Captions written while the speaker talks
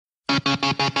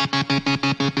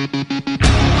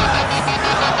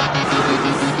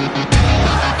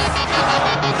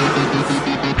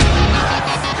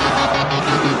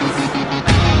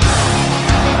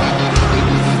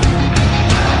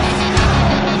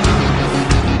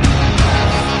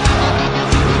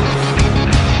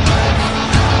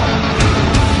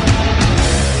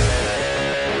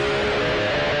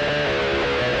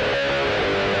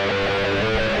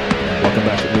Welcome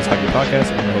back to the Blues Hockey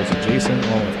Podcast. I'm your host, Jason,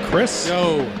 along with Chris.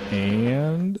 Yo.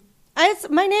 And...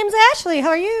 My name's Ashley. How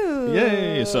are you?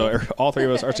 Yay! So all three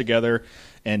of us are together,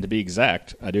 and to be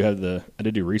exact, I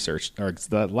did do research. Or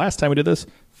the last time we did this,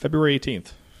 February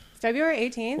 18th. February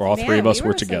 18th. Where all three of us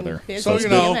were some together. busy So, you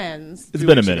know, humans. It's Few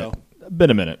been a weeks minute. ago. Been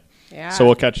a minute. Yeah. So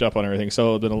we'll catch up on everything.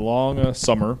 So it's been a long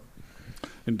summer.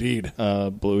 Indeed. We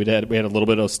had a little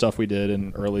bit of stuff we did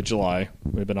in early July.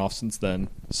 We've been off since then.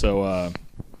 So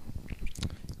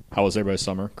how was everybody's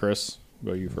summer? Chris,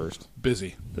 go you first.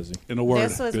 Busy. Busy. In a word,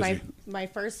 This was busy. my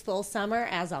first full summer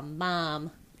as a mom.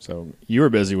 So you were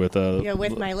busy with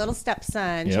With my little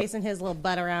stepson, Yep. chasing his little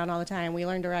butt around all the time. We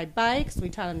learned to ride bikes. We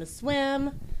taught him to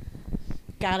swim.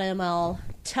 Got him all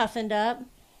toughened up.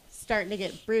 Starting to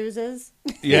get bruises.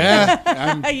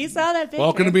 Yeah. You saw that picture.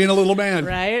 Welcome to being a little man.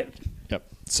 Right? Yep.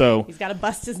 So He's got to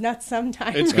bust his nuts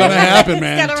sometime. It's going to happen,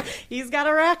 man. He's got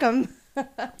to rack them.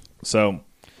 So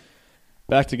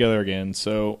back together again.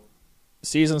 So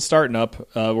season's starting up.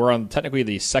 We're on technically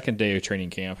the second day of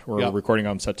training camp. We're Yep. recording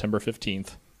on September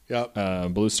 15th.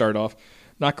 Yep. Blues started off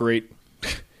not great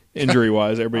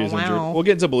injury-wise. Everybody's Oh, wow. injured. We'll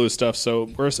get into Blues stuff. So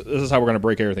this is how we're going to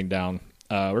break everything down.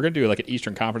 We're going to do like an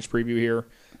Eastern Conference preview here.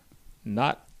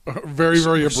 Not Very,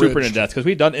 very super abridged. in-depth because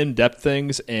we've done in-depth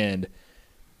things and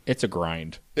it's a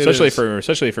grind. It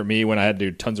Especially for me when I had to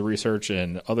do tons of research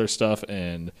and other stuff,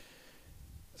 and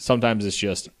sometimes it's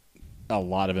just a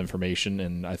lot of information,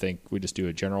 and I think we just do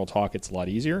a general talk. It's a lot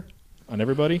easier on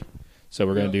everybody. So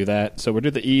we're going to do that. So we'll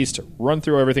do the East, run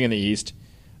through everything in the East.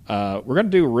 We're going to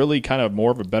do really kind of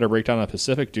more of a better breakdown on the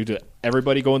Pacific due to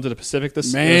everybody going to the Pacific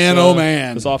this Man, this, oh,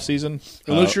 man. this offseason.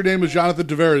 Unless your name is Jonathan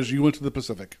Tavares, you went to the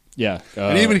Pacific. Yeah.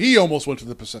 And even he almost went to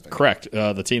the Pacific. Correct.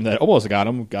 The team that almost got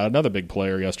him got another big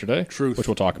player yesterday. Truth. Which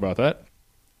we'll talk about that.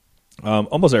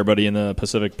 Almost everybody in the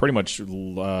Pacific pretty much,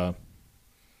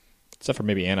 except for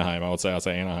maybe Anaheim, I would say. I'll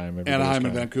say Anaheim. Everybody's Anaheim and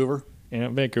kinda- Vancouver. Yeah,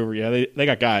 Vancouver, yeah. They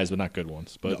got guys, but not good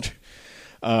ones. But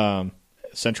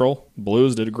Central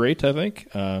Blues did great, I think.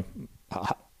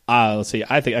 Let's see.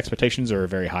 I think expectations are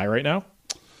very high right now.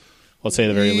 Let's say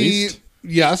the very least.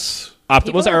 Yes.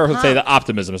 People are Let's say the pumped.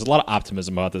 optimism. There's a lot of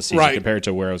optimism about this season Right. compared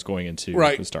to where I was going into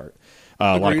Right. the start. A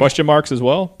lot of Agreed. question marks as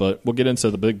well, but we'll get into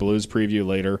the big Blues preview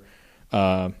later.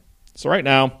 So right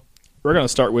now, we're going to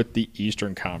start with the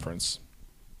Eastern Conference.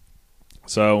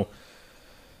 So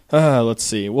let's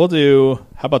see. We'll do,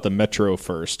 how about the Metro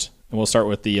first? And we'll start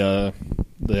with the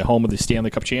home of the Stanley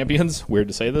Cup champions. Weird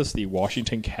to say this, the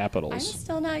Washington I'm Capitals.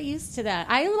 still not used to that.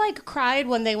 I cried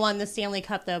when they won the Stanley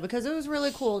Cup though, because it was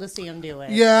really cool to see them do it.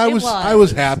 Yeah, I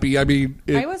was happy. I mean,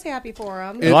 I was happy for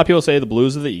them. A lot of people say the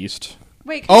Blues of the East.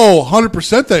 Wait,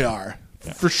 100% they are.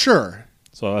 For sure.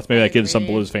 So that's maybe that gives some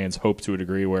agree. Blues fans hope to a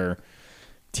degree where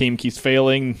team keeps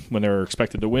failing when they're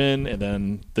expected to win, and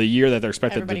then the year that they're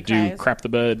expected Everybody to do cries. crap the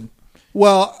bed.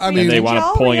 Well, I mean, they did wound up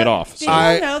y'all pulling it rea- off, Did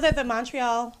so. you know that the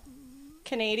Montreal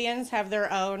Canadiens have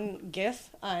their own GIF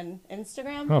on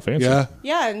Instagram? Oh, fancy. yeah.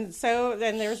 Yeah, and so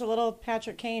then there's a little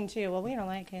Patrick Kane too. Well, we don't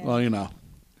like him. Well, you know,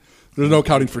 there's no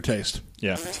counting for taste.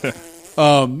 Yeah.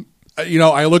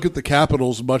 I look at the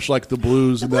Capitals much like the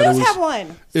Blues, The and that it Blues was. have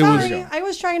one. it was- Sorry, I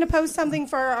was trying to post something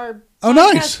for our Oh,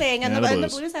 podcast nice. thing, and, Yeah, the, the and the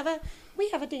Blues. Blues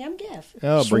have a damn GIF.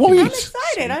 Oh, Sweet. breaking I'm news.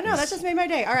 excited. I know that just made my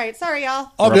day. All right, sorry y'all.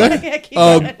 All Right. good. Yeah, keep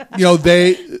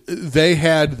going. They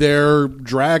had their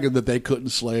dragon that they couldn't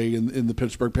slay in the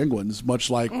Pittsburgh Penguins, much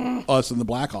like us and the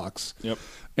Blackhawks. Yep.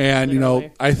 And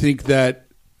Literally. I think that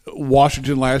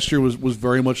Washington last year was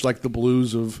very much like the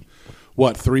Blues of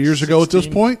 3 years ago at this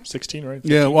 16, point. 16, right?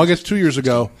 Yeah, well, I guess 2 years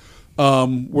ago,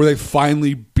 where they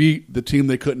finally beat the team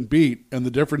they couldn't beat, and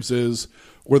the difference is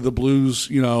where the Blues,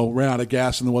 ran out of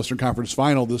gas in the Western Conference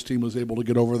Final, this team was able to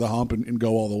get over the hump and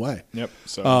go all the way. Yep.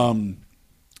 So,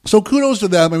 So kudos to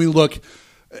them. I mean, look,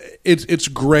 it's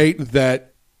great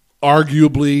that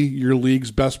arguably your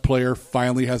league's best player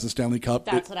finally has the Stanley Cup.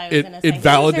 That's what I was going to say. It He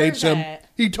validates deserves him. it.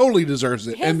 he totally deserves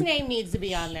it. His name needs to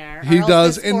be on there. He or else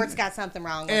does, the and- sport's got something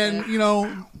wrong with And it. you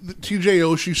know, the TJ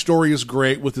Oshie story is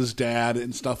great with his dad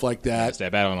and stuff like that. His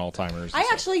dad battling Alzheimer's. I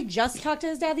actually just talked to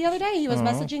his dad the other day. He was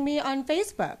messaging me on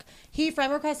Facebook. He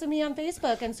friend requested me on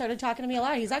Facebook and started talking to me a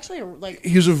lot. He's actually like,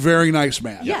 He's a very nice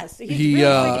man. yes, he's he really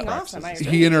freaking awesome. I agree.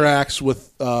 he interacts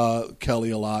with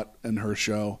Kelly a lot in her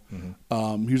show.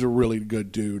 Mm-hmm. He's a really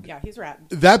good dude. Yeah, he's rad.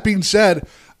 That being said,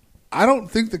 I don't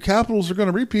think the Capitals are going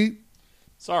to repeat.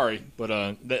 Sorry,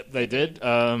 but they did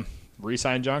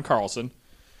re-sign John Carlson.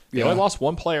 They Yeah. only lost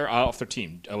one player off their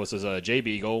team. It was Jay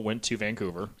Beagle, went to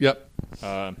Vancouver. Yep.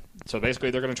 So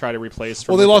basically, they're going to try to replace.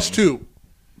 Well, they lost two.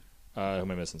 Who am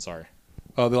I missing? Sorry.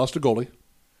 They lost a goalie.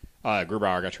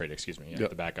 Grubauer got traded. Excuse me. Yeah, Yep.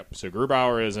 the backup. So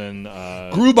Grubauer is in.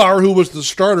 Grubauer, who was the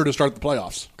starter to start the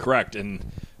playoffs. Correct. And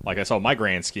like I saw, my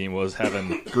grand scheme was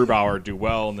having Grubauer do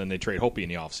well, and then they trade Holtby in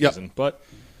the offseason. Yep. But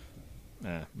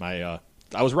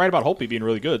I was right about Holtby being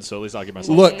really good, so at least I'll give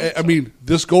myself. Look, I mean,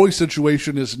 this goalie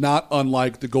situation is not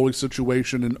unlike the goalie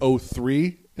situation in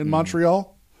 03 in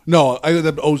Montreal. No, either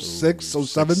than 06,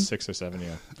 07, 6 or 7,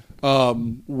 yeah.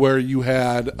 where you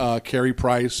had Carey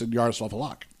Price and Yaroslav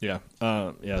Halak.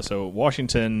 Yeah. So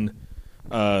Washington,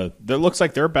 there looks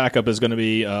like their backup is going to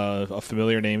be a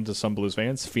familiar name to some Blues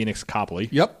fans, Phoenix Copley.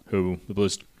 Yep. Who the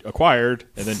Blues acquired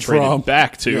and then traded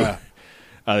back to. Yeah.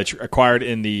 They acquired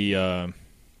in the.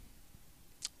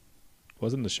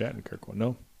 Wasn't the Shattenkirk one?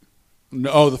 No.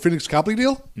 No, the Phoenix Copley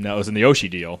deal? No, it was in the Oshie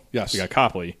deal. Yes. We got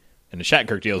Copley. And the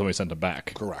Shattenkirk deal is when we sent him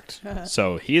back. Correct.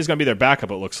 So he is going to be their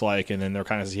backup, it looks like, and then they're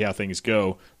kind of see how things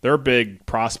go. Their big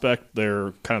prospect,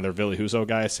 they're kind of their Ville Husso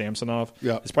guy, Samsonov.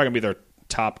 Yeah. It's probably going to be their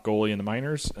top goalie in the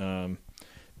minors.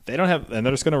 They don't have, and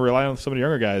they're just going to rely on some of the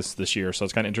younger guys this year, so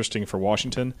it's kind of interesting for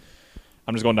Washington.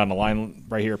 I'm just going down the line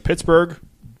right here. Pittsburgh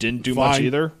didn't do much Fine.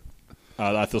 either.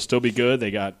 They'll still be good. They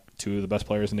got two of the best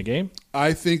players in the game.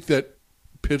 I think that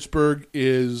Pittsburgh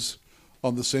is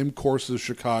on the same course as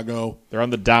Chicago. They're on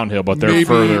the downhill, but they're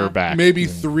further back. Maybe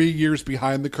 3 years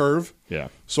behind the curve. Yeah.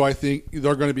 So I think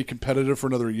they're going to be competitive for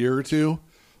another year or two.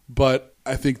 But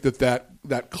I think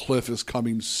that cliff is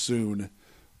coming soon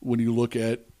when you look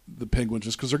at the Penguins,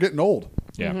 just because they're getting old.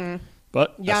 Yeah.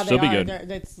 But Yeah, they'll still they be are.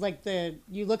 good. It's like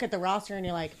you look at the roster and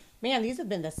you're like, man, these have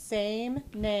been the same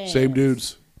names. Same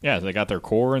dudes. Yeah, they got their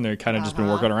core and they're kind of just been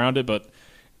working around it, but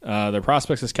their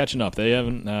prospects is catching up. They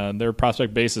haven't. Their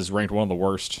prospect base is ranked one of the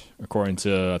worst, according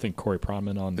to I think Corey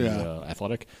Pronman on the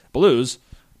Athletic. Blues,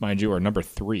 mind you, are number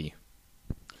 3,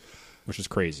 which is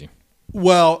crazy.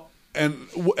 Well, and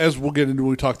as we'll get into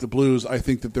when we talk the Blues, I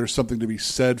think that there's something to be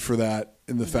said for that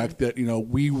in the fact that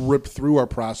we ripped through our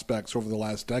prospects over the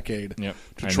last decade Yep.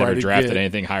 to I try never to drafted get,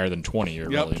 anything higher than 20.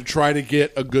 Really. to try to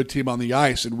get a good team on the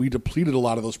ice, and we depleted a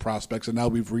lot of those prospects, and now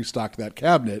we've restocked that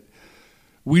cabinet.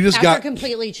 We just After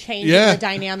completely changing the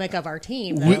dynamic of our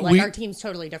team, though. Our team's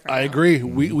totally different. I now. agree.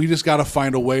 We just got to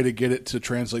find a way to get it to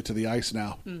translate to the ice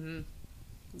now.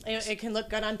 It can look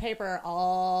good on paper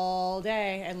all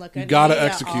day and look good. You gotta in the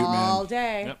media execute, man. all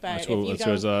day. Yep, But that's if what- you that's don't,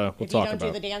 what, we'll if you talk don't do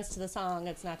about. the dance to the song,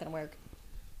 it's not going to work.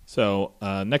 So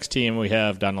next team we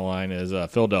have down the line is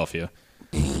Philadelphia.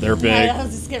 They're big. I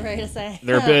was just getting ready to say.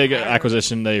 Their big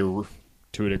acquisition, they,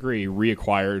 to a degree,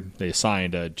 reacquired. They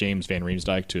signed James Van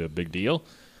Riemsdyk to a big deal.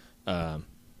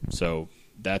 So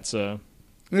that's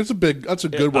That's a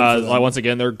good one for them. once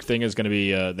again, their thing is going to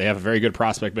be they have a very good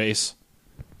prospect base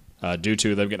due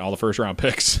to them getting all the first round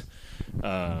picks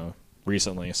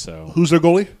recently. So Who's their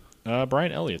goalie?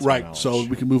 Brian Elliott, to my Right. knowledge. So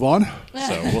we can move on.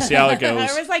 So we'll see how it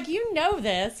goes. I was like, you know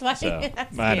this. Why So, are you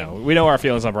asking? I know. We know our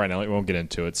feelings on Brian Elliott. We won't get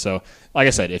into it. So, like I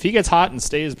said, if he gets hot and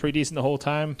stays pretty decent the whole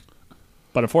time,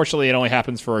 but unfortunately it only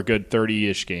happens for a good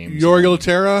 30-ish games. Yori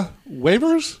Laterra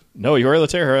waivers? No, Yori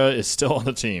Laterra is still on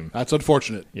the team. That's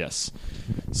unfortunate. Yes.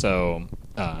 So,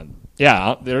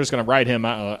 yeah, they're just going to ride him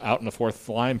out in the fourth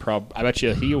line. I bet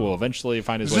you he will eventually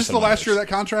find his Is way this to the last minors. year of that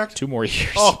contract? 2 more years.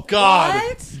 Oh, God.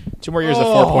 What? 2 more years of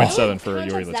Oh. 4.7 for Yori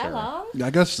Contract's that Laterra. long? I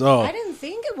guess so. I didn't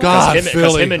think it was. God. Because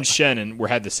Philly. him and Shannon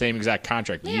had the same exact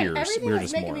contract Man, years. everything We were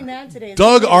that's just making more. me mad today is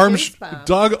Doug making me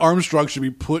goosebumps. Armstrong should be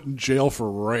put in jail for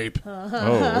rape.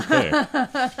 Oh, okay.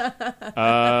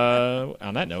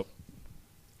 On that note,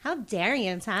 How dare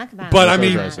you talk about But it? I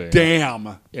mean, what I was gonna say.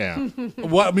 damn. yeah.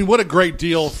 What a great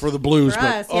deal for the Blues. For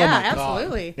but, us, oh yeah, my God.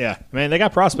 absolutely. Yeah, man, they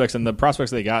got prospects, and the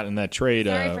prospects they got in that trade,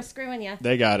 Sorry for screwing you.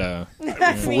 they got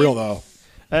For real, though.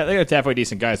 they got halfway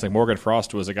decent guys. Like Morgan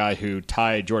Frost was a guy who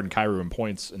tied Jordan Kyrou in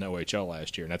points in OHL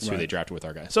last year, and that's who Right. they drafted with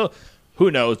our guy. So who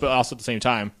knows? But also at the same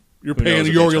time, You're who paying knows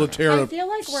if Yori they turn Laterra out. I feel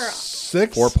like we're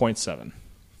 6? 4.7.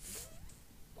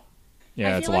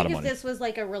 Yeah, I it's a feel lot like of if money. this was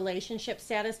like a relationship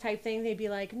status type thing, they'd be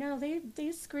like, no,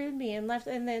 they screwed me and left,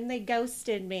 and then they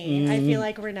ghosted me. I feel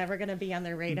like we're never going to be on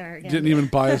their radar again. Didn't even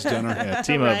buy us dinner. Yeah,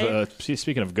 team Right. of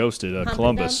speaking of ghosted, and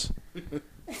Columbus.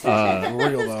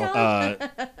 Real though.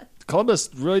 Columbus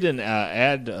really didn't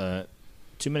add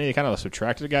too many. They kind of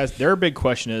subtracted guys. Their big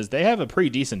question is they have a pretty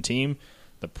decent team.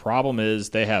 The problem is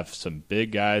they have some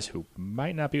big guys who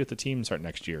might not be with the team starting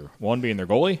next year. One being their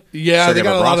goalie. Yeah, they Sergei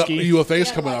got a lot of Bobrovsky. UFAs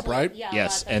Yeah, coming lots up, of- right? yeah,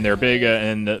 Yes, lots and of their big UFAs.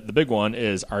 and the big one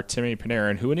is Artemi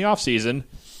Panarin, who in the offseason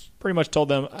pretty much told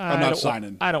them, not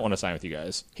signing. I don't want to sign with you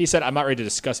guys. He said, I'm not ready to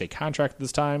discuss a contract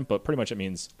this time, but pretty much it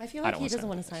means I feel like don't he doesn't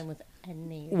wanna want to sign with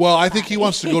any. Well, I think he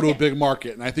wants to go to a big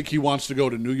market, and I think he wants to go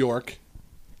to New York,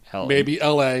 Hell, maybe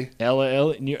L.A.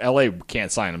 LA can't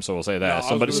sign him, so we'll say that. No, I was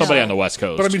somebody gonna somebody say- on the West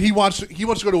Coast. But I mean, he wants to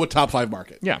go to a top 5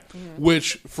 market. yeah.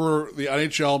 Which for the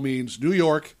NHL means New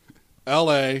York,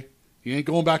 L.A. He ain't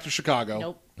going back to Chicago.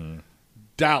 Nope.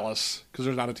 Dallas, because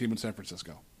there's not a team in San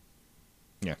Francisco,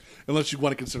 Yeah. unless you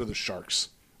want to consider the Sharks,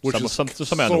 which is somebody on the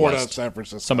sort of West. San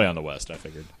Francisco. Somebody on the West, I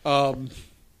figured. And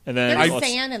then There's let's-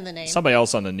 sand in the name. somebody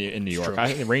else in New York. true. I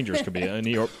think the Rangers could be in New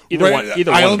York. Right,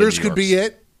 Either Islanders one of the could be New Yorks.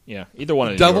 it. Yeah, either one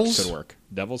of the Devils? New Yorks could work.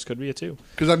 Devils could be it too.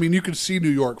 Because I mean, you can see New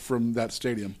York from that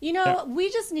stadium. You know,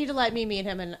 we just need to let me meet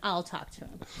him, and I'll talk to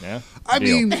him. Yeah, I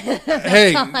deal. mean,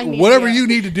 hey, all I need whatever to do. you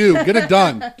need to do, get it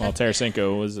done. Well,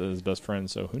 Tarasenko was his best friend,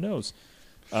 so who knows?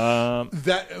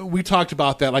 That we talked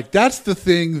about that. Like that's the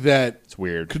thing that It's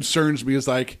weird. concerns me is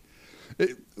like,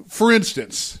 for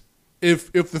instance,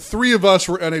 if the three of us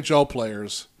were NHL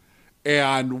players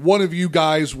and one of you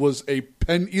guys was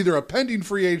either a pending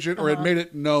free agent or had made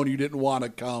it known you didn't want to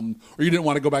come or you didn't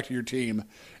want to go back to your team,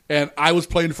 and I was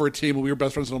playing for a team and we were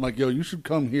best friends, and I'm like, yo, you should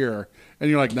come here, and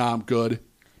you're like, nah, I'm good.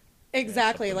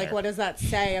 Exactly. something Like, there. what does that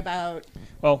say about?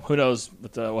 Well, who knows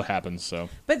what happens? So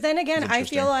But then again, It's I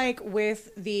interesting. feel like with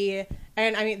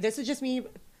and I mean, this is just me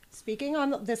speaking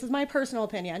on. This is my personal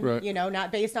opinion. Right. You know,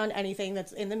 not based on anything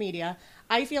that's in the media.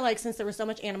 I feel like since there was so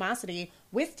much animosity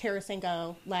with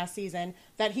Tarasenko last season,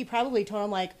 that he probably told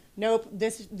him like, nope,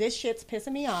 this shit's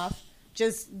pissing me off.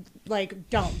 Just like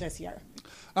don't this year.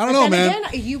 I don't know, then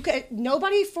man. again,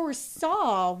 nobody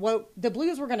foresaw what the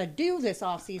Blues were going to do this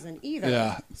offseason either.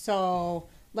 Yeah. So,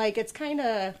 like, it's kind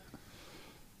of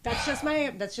that's just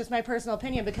my personal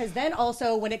opinion. Because then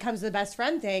also when it comes to the best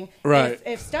friend thing, Right.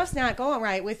 if stuff's not going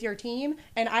right with your team,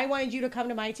 and I wanted you to come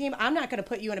to my team, I'm not going to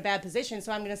put you in a bad position.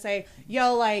 So I'm going to say,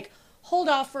 yo, like, hold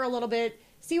off for a little bit.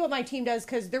 See what my team does,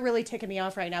 because they're really ticking me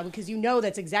off right now, because you know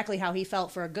that's exactly how he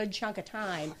felt for a good chunk of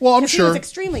time. Well, I'm 'Cause sure. He was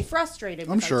extremely frustrated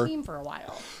with I'm sure. our team for a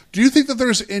while. Do you think that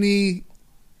there's any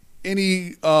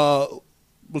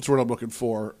what's the word I'm looking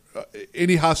for?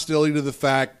 Any hostility to the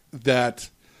fact that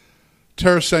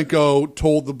Tarasenko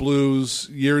told the Blues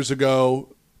years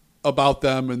ago about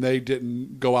them and they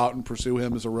didn't go out and pursue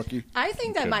him as a rookie? I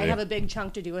think that Could might be. have a big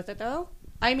chunk to do with it, though.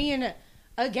 I mean,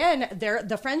 again,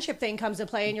 the friendship thing comes into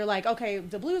play, and you're like, okay,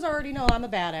 the Blues already know I'm a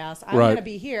badass. I'm Right. going to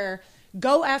be here.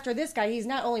 Go after this guy. He's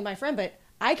not only my friend, but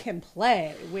I can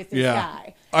play with this Yeah.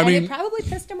 guy. I and mean- it probably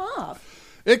pissed him off.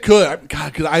 It could.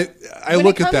 God, because I When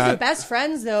look it at comes that. to best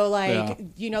friends, though, like, Yeah.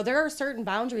 you know, there are certain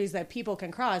boundaries that people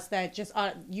can cross that just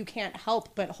you can't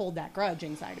help but hold that grudge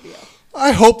inside of you.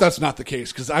 I hope that's not the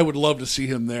case because I would love to see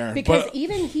him there. Because But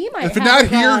even he might if have not a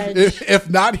here, grudge. if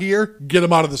not here, get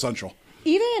him out of the Central. I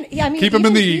mean, Keep him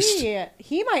in even the East.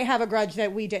 He might have a grudge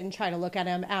that we didn't try to look at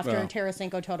him after Yeah.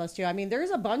 Tarasenko told us to. I mean, there's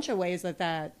a bunch of ways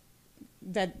that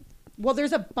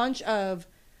there's a bunch of,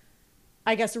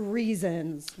 I guess,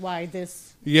 reasons why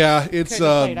this Yeah, could it's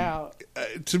have played out.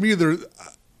 to me.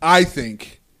 I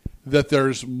think that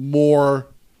there's more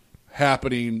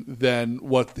happening than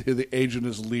what the agent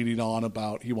is leading on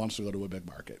about. He wants to go to a big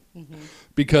market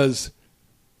because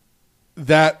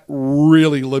that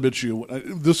really limits you.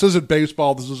 This isn't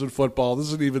baseball. This isn't football. This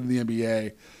isn't even the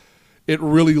NBA. It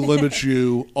really limits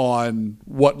you on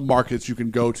what markets you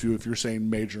can go to if you're saying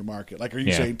major market. Like, are you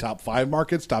Yeah. saying top 5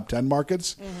 markets, top 10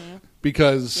 markets?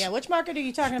 Because Yeah, which market are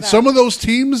you talking about? some of those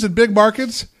teams in big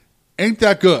markets ain't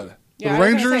that good. Yeah, The I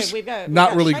was gonna Rangers, say, we've got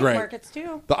not really shite great. markets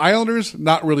too. The Islanders,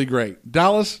 not really great.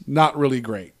 Dallas, not really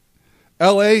great.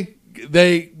 LA,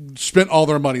 they spent all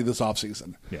their money this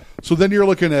offseason. Yeah. So then you're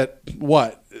looking at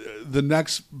what? The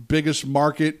next biggest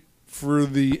market for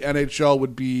the NHL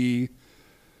would be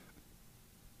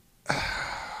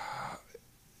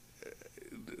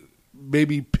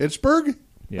maybe Pittsburgh?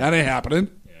 Yeah. That ain't happening.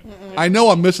 Yeah. I know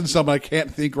I'm missing something I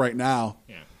can't think right now.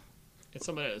 Yeah. It's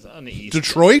somebody that's on the East.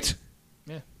 Detroit?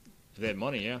 Yeah. If they had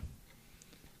money, yeah.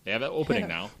 They have that opening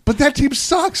now. But that team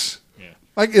sucks. Yeah.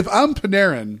 Like, if I'm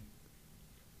Panarin,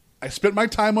 I spent my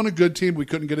time on a good team. We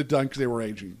couldn't get it done because they were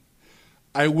aging.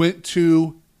 I went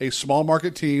to a small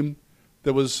market team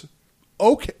that was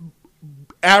okay,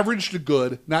 average to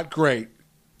good, not great.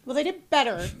 Well, they did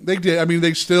better. They did. I mean,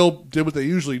 they still did what they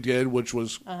usually did, which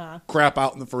was crap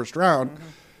out in the first round.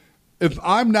 If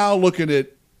I'm now looking at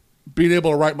being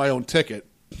able to write my own ticket,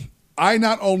 I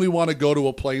not only want to go to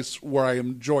a place where I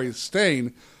enjoy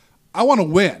staying, I want to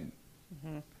win.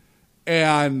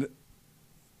 And,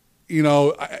 you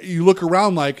know, you look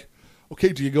around like, okay,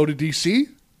 do you go to D.C.?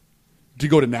 Do you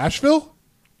go to Nashville?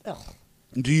 Ugh.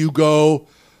 Do you go...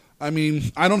 I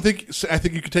mean, I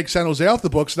think you could take San Jose off the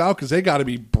books now because they got to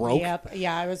be broke. Yep.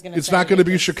 Yeah, I was going to say. It's not going to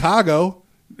be Chicago.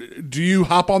 Do you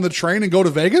hop on the train and go to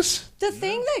Vegas? The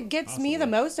thing that gets me the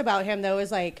most about him, though,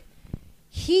 is like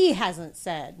he hasn't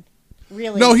said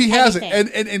really. No, he anything.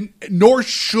 hasn't, and nor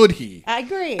should he. I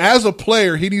agree. As a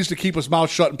player, he needs to keep his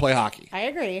mouth shut and play hockey. I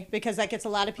agree because that gets a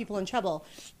lot of people in trouble.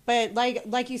 But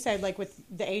like you said, like with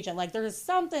the agent, like there's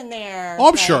something there. Oh,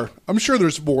 I'm like, sure. I'm sure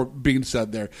there's more being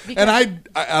said there. Because- And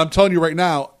I'm telling you right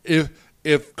now,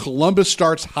 if Columbus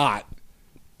starts hot,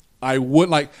 I would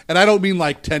like, and I don't mean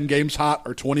like 10 games hot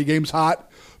or 20 games hot,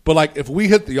 but like if we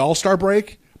hit the All-Star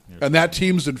break and that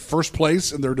team's in first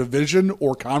place in their division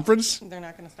or conference, They're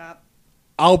not going to stop.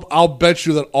 I'll bet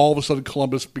you that all of a sudden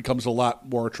Columbus becomes a lot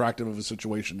more attractive of a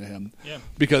situation to him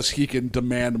because he can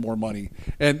demand more money.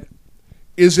 And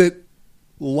is it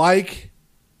like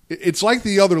it's like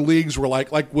the other leagues where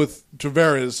like with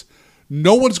Tavares,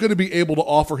 no one's going to be able to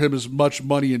offer him as much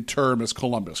money in term as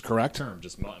Columbus, correct? Term,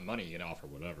 just money, you can offer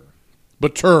whatever.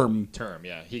 But term,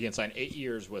 Yeah. He can sign 8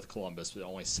 years with Columbus, but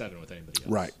only 7 with anybody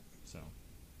else. Right. So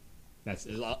it's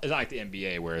not like the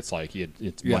NBA where it's like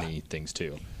it's Yeah. money things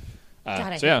too.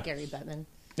 God, I so hate Gary Bettman.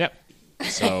 Yep.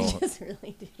 So I just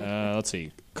really do. let's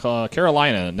see.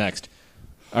 Carolina next.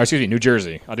 Excuse me, New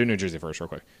Jersey. I'll do New Jersey first real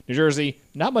quick. New Jersey,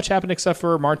 not much happened except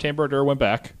for Martin Brodeur went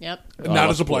back. Yep. not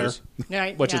as a player. Blues,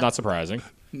 Right. which yeah. is not surprising.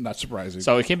 Not surprising.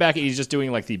 So he came back. He's just doing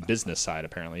like the business side.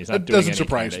 Apparently, he's not That doing doesn't any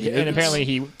surprise kind me. of- And apparently,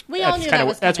 he. We all that's knew kind that of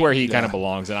was that's where coming. he kind of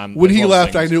belongs. And I'm when as he well as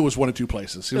left, I things- knew it was one of two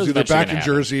places. He It was was either eventually back gonna in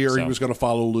Jersey happen, or so. he was going to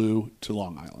follow Lou to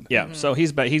Long Island. Yeah, so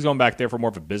he's going back there for more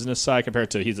of a business side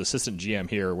compared to he's assistant GM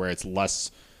here, where it's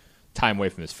less time away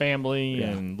from his family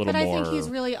and a little But I more. think he's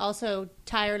really also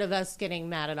tired of us getting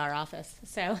mad at our office.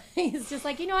 So he's just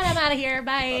like, you know what, I'm out of here.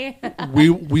 Bye.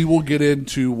 we will get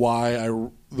into why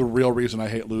the real reason I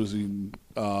hate losing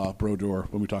Brodeur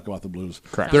when we talk about the Blues.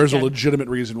 Correct. There's Sounds a good. legitimate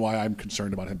reason why I'm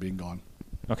concerned about him being gone.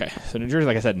 Okay, so New Jersey,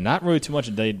 like I said, not really too much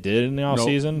they did in the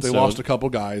offseason. They so lost a couple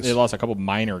guys. They lost a couple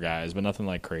minor guys, but nothing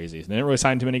like crazy. They didn't really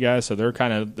sign too many guys, so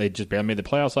they just barely made the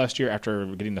playoffs last year after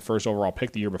getting the first overall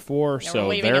pick the year before. Yeah, so we're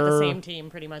waving they're at the same team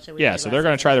pretty much. That we yeah, played so last they're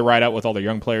going to season. try to ride out with all their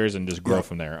young players and just grow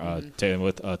from there.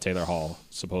 With Taylor Hall,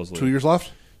 supposedly 2 years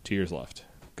left. 2 years left.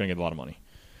 Going to get a lot of money.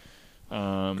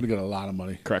 Going to get a lot of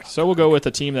money. Correct. So we'll go with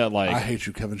a team that I hate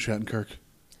you, Kevin Shattenkirk.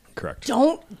 correct.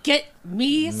 Don't get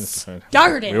me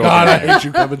started. We will- God, I hate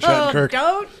you, Kevin Oh, Shattenkirk.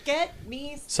 don't get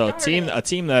me So started. a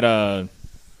team that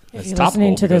If is you're topical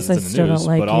listening to because this, it's I in still the news, don't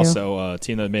like but you. also a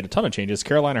team that made a ton of changes.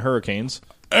 Carolina Hurricanes.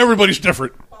 Everybody's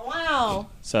different. Wow.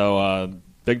 So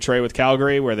big trade with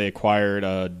Calgary where they acquired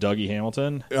Dougie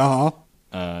Hamilton. Uh huh.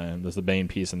 And there's the Bane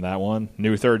piece in that one.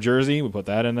 New third jersey, we put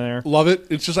that in there. Love it.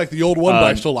 It's just like the old one, but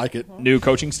I still like it. New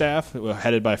coaching staff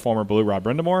headed by former Blue Rob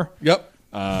Brindamore. Yep.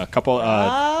 A couple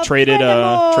traded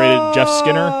Jeff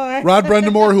Skinner. Rod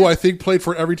Brendamore, who I think played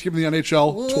for every team in the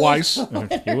NHL twice. He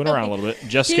went around a little bit.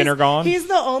 Jeff Skinner gone. He's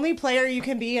the only player you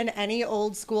can be in any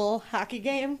old school hockey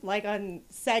game, like on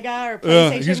Sega or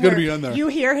PlayStation. he's gonna where be in there. You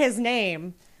hear his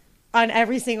name on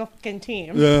every single fucking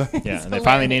team. Yeah. Yeah, and they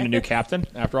finally named a new captain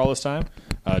after all this time.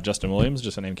 Justin Williams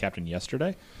just named captain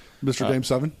yesterday. Mr. Game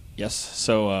 7. Yes,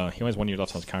 so he only has 1 year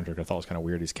left on his contract. I thought it was kind of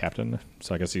weird he's captain,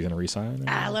 so I guess he's going to resign.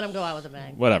 Let him go out with a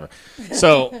bang. Whatever.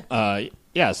 So,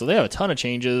 yeah, so they have a ton of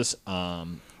changes.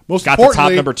 Most Got the top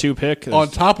importantly, number 2 pick. On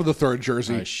top of the third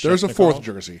jersey, shit, there's a Nicole. fourth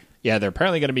jersey. Yeah, they're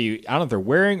apparently going to be, I don't know if they're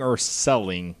wearing or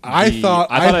selling. I thought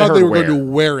they heard were going to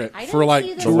wear it I for didn't like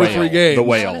see this 2 or one. 3 games. The I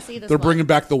whale. wanna see this They're one. bringing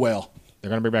back the whale. They're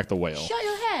going to bring back the whale. Shut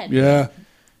your head. Yeah.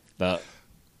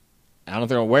 I don't know if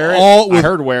they're going to wear it. All I with-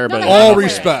 heard wear, No, but no, I no, don't All know. wear it.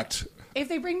 respect. If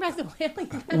they bring back the whale, you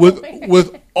gotta With wear it.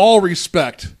 with all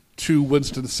respect to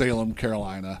Winston-Salem,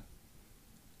 Carolina,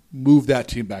 move that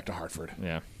team back to Hartford.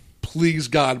 Yeah. Please,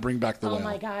 God, bring back the Oh whale.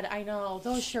 my God, I know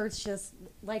those shirts. Just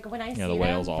like when I see the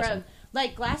whale's them awesome. from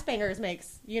like Glassbangers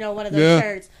makes, one of those Yeah.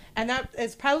 shirts, and that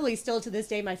is probably still to this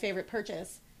day my favorite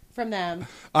purchase from them.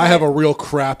 I have a real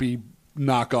crappy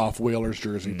knockoff Whalers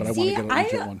jersey, but I want See, to get a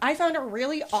legit one. I found a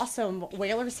really awesome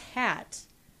Whalers hat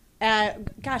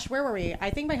Gosh, where were we? I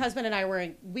think my husband and I were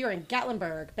in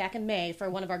Gatlinburg back in May for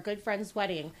one of our good friends'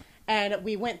 wedding, and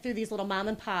we went through these little mom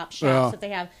and pop shops that they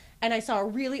have, and I saw a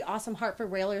really awesome Hartford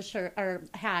Whalers shirt or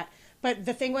hat. But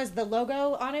the thing was, the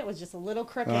logo on it was just a little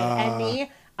crooked, and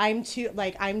me, I'm too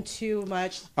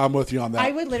much. I'm with you on that.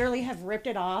 I would literally have ripped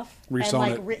it off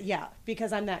Resewn and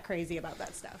because I'm that crazy about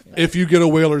that stuff. But. If you get a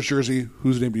Whalers jersey,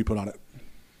 whose name do you put on it?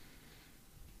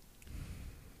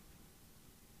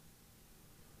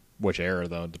 Which era,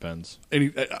 though, it depends.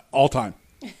 All time.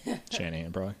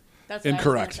 Shanahan, probably. That's what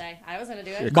Incorrect. I was going to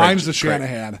do it. Mine's the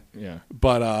Shanahan. Yeah.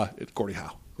 But it's Gordie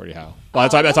Howe. Gordie Howe. Well,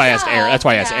 that's why I asked error. That's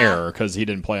why I asked Yeah. error, because he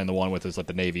didn't play on the one with his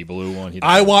the navy blue one.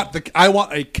 I want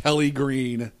a Kelly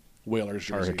Green Whalers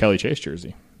or jersey. a Kelly Chase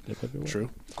jersey. True.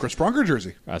 Chris Pronger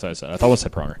jersey. That's what I said. I thought it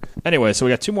said Pronger. Anyway, so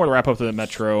we got two more to wrap up the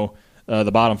Metro.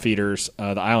 The bottom feeders,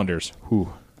 the Islanders.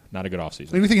 Whew, not a good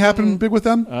offseason. Anything happen big with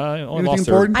them? Only Anything lost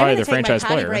their, important? probably I'm their going to take franchise my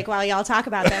potty player. break while y'all talk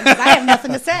about them because I have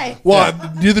nothing to say.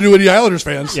 Well, neither do any Islanders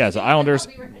fans. Yeah, so Islanders,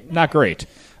 not great.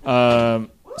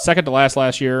 Second to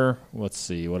last year. Let's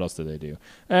see. What else did they do?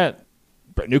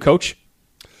 New coach.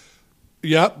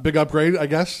 Yeah, big upgrade, I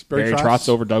guess. Barry Trotz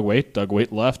over Doug Waite. Doug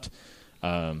Waite left.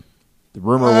 The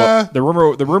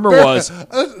rumor was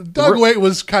Doug Waite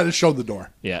was kind of shown the door.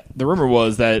 yeah. The rumor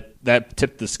was that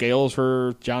tipped the scales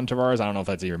for John Tavares. I don't know if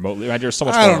that's even remotely. There's so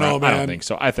much. I don't going know, around. I man. don't think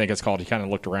so. I think it's called. He kind of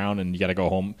looked around and you got to go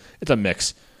home. It's a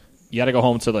mix. You got to go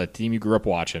home to the team you grew up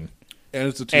watching. And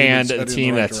it's a team And that's a heading team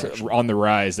in the right that's direction. on the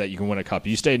rise that you can win a cup.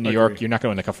 You stay in New York, you're not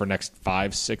going to win a cup for the next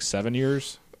 5, 6, 7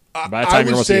 years. By the I time you're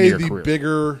would almost at the end say of your the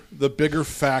career. bigger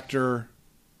factor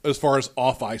as far as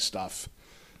off ice stuff.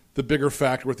 The bigger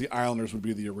factor with the Islanders would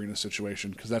be the arena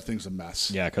situation because that thing's a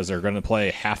mess. Yeah, because they're going to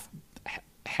play half the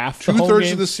home 2/3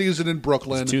 games. of the season in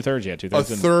Brooklyn. 2/3, yeah, A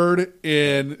 2/3. third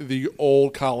in the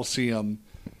old Coliseum.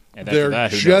 And after They're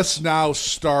that, who just now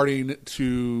starting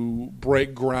to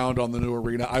break ground on the new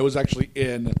arena. I was actually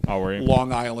in were you?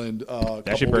 Long Island.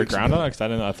 They actually break ground on it? 'Cause I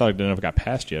thought I didn't know if it got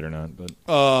passed yet or not. But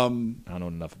I don't know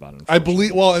enough about it. I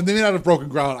believe. Well, and they may not have broken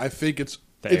ground. I think it's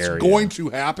area. going to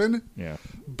happen. Yeah.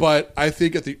 But I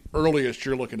think at the earliest,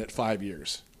 you're looking at 5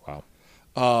 years. Wow.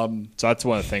 So that's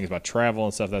one of the things about travel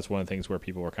and stuff. That's one of the things where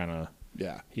people were kind of.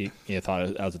 Yeah. He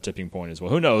thought that was a tipping point as well.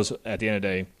 Who knows? At the end of the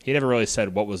day, he never really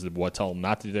said what tell him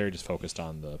not to do there. He just focused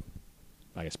on the,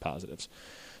 I guess, positives.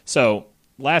 So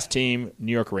last team,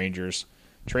 New York Rangers,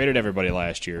 traded everybody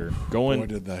last year. Boy,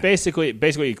 did they.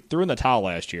 Basically threw in the towel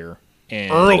last year and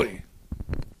Early.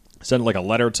 sent like a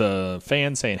letter to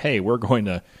fans saying, "Hey, we're going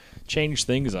to change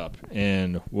things up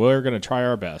and we're going to try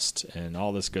our best and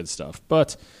all this good stuff."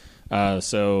 But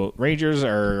so Rangers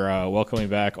are welcoming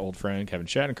back old friend Kevin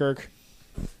Shattenkirk.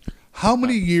 How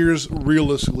many years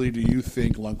realistically do you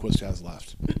think Lundqvist has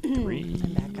left? 3.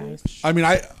 I mean,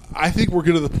 I think we're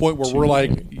getting to the point where we're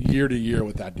like year to year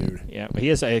with that dude. Yeah, but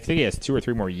I think he has 2 or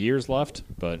 3 more years left.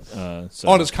 But so,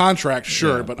 On his contract,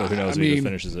 sure, yeah, but who knows I if he just mean,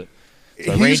 finishes it.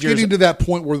 So he's Rangers, getting to that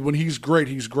point where when he's great,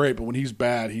 but when he's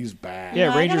bad, he's bad. yeah, No,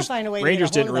 I gotta Rangers. find a way to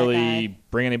Rangers get a hold didn't of that really guy.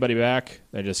 bring anybody back.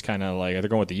 They're just kind of like they're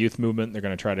going with the youth movement. They're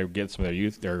going to try to get some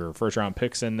of their first round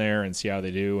picks in there and see how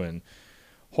they do. And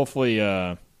hopefully,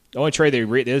 the only trade they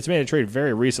made a trade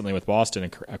very recently with Boston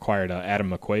and acquired Adam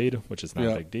McQuaid, which is not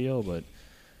Yeah. a big deal, but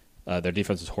their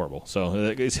defense is horrible. So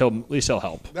at least he'll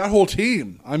help. That whole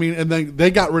team. I mean, and then they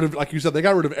got rid of, like you said, they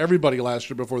got rid of everybody last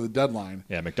year before the deadline.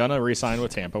 Yeah, McDonough re-signed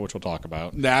with Tampa, which we'll talk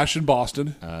about. Nash in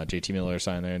Boston. JT Miller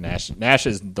signed there. Nash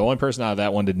is the only person out of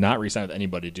that one did not re-sign with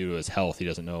anybody due to his health. He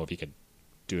doesn't know if he could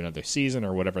do another season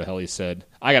or whatever the hell he said.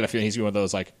 I got a feeling he's one of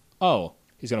those like, oh,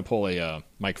 he's going to pull a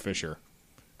Mike Fisher.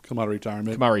 Come out of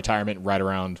retirement. Come out of retirement right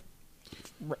around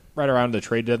the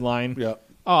trade deadline. Yeah.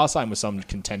 Oh, I'll sign with some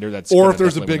contender that's. Or gonna if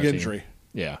there's a definitely big win their injury. team.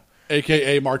 Yeah,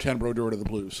 A.K.A. Martin Brodeur to the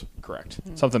Blues. correct.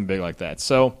 Something big like that.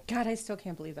 So God, I still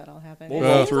can't believe that all happened. We'll It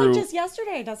go seems through- like just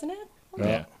yesterday, doesn't it?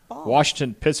 yeah, Ball.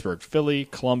 Washington, Pittsburgh, Philly,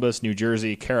 Columbus, New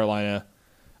Jersey, Carolina,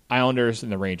 Islanders,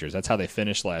 and the Rangers. That's how they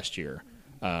finished last year.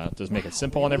 Just make it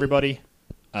simple on everybody.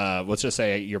 Let's just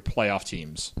say your playoff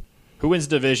teams. Who wins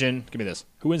the division? Give me this.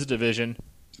 Who wins the division?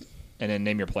 And then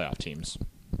name your playoff teams.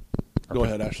 Go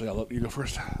ahead, Ashley. I'll let you go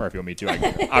first. Or if you want me to,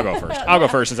 I'll go first. I'll go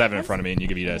first since I have it in front of me, and you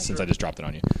give you that since I just dropped it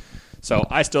on you. So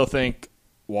I still think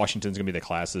Washington's going to be the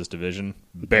class of this division.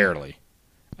 Barely.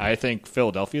 I think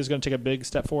Philadelphia is going to take a big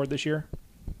step forward this year.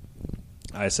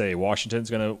 I say Washington's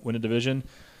going to win a division.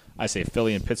 I say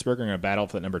Philly and Pittsburgh are going to battle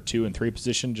for the number 2 and 3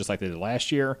 position, just like they did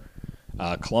last year.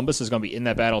 Columbus is going to be in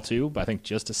that battle too, but I think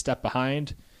just a step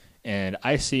behind. And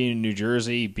I see New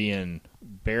Jersey being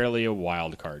barely a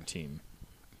wild card team.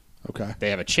 Okay. They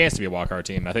have a chance to be a wild card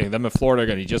team. I think them and Florida are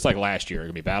going to be just like last year. They're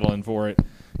going to be battling for it.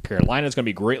 Carolina is going to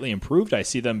be greatly improved. I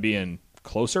see them being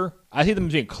closer. I see them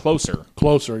being closer.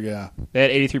 Closer, yeah. They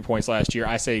had 83 points last year.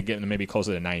 I say getting them maybe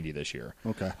closer to 90 this year.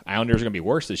 Okay. Islanders are going to be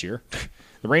worse this year.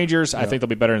 The Rangers, I think they'll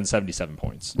be better than 77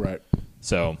 points. Right.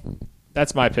 So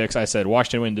that's my picks. I said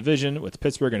Washington win division with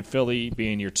Pittsburgh and Philly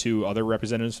being your two other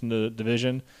representatives from the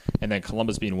division, and then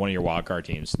Columbus being one of your wild card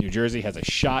teams. New Jersey has a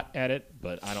shot at it,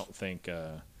 but I don't think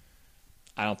they're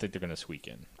going to squeak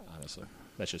in. Honestly,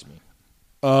 that's just me.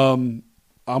 I'm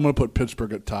going to put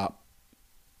Pittsburgh at top,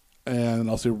 and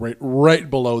I'll say right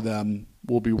below them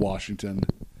will be Washington.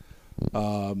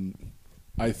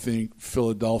 I think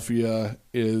Philadelphia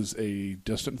is a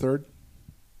distant third.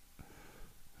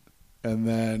 And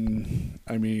then,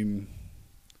 I mean,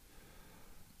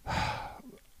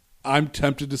 I'm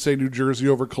tempted to say New Jersey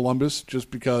over Columbus just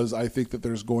because I think that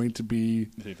there's going to be.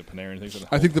 You think the Panarin thing?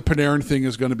 I think the Panarin thing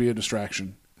is going to be a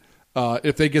distraction.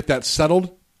 If they get that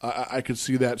settled, I could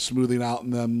see that smoothing out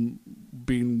and them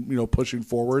being, pushing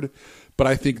forward. But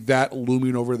I think that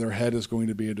looming over their head is going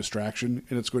to be a distraction,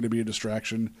 and it's going to be a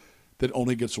distraction that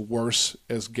only gets worse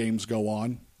as games go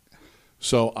on.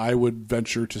 So I would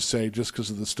venture to say, just because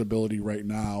of the stability right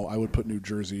now, I would put New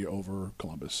Jersey over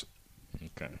Columbus.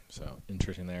 Okay, so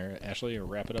interesting there. Ashley, or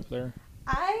wrap it up there?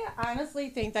 I honestly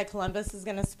think that Columbus is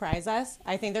going to surprise us.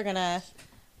 I think they're going to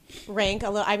rank a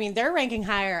little. I mean, they're ranking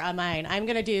higher on mine. I'm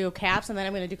going to do Caps, and then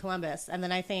I'm going to do Columbus. And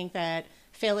then I think that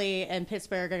Philly and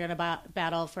Pittsburgh are going to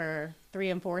battle for 3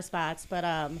 and 4 spots. But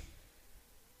I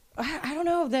don't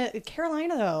know. The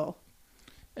Carolina, though.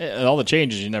 All the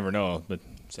changes, you never know. But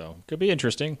so could be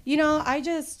interesting.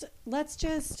 Let's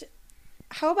just.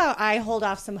 How about I hold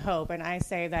off some hope and I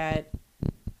say that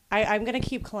I'm going to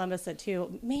keep Columbus at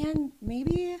 2. Man,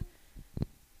 maybe.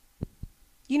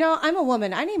 I'm a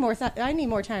woman. I need more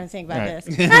time to think about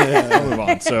this. We'll move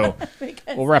on. So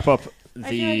we'll wrap up I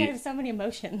feel like I have so many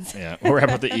emotions. Yeah, we'll wrap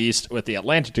up the East with the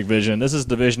Atlantic Division. This is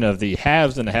the division of the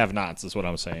haves and the have-nots. Is what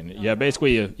I'm saying. You have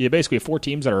basically 4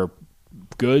 teams that are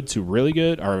good to really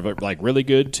good, or like really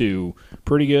good to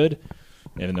pretty good,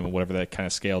 and then whatever that kind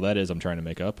of scale that is, I'm trying to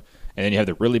make up. And then you have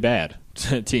the really bad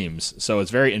teams. So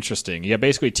it's very interesting. You have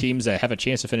basically teams that have a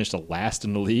chance to finish the last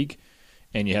in the league,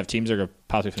 and you have teams that are going to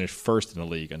possibly finish first in the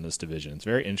league in this division. It's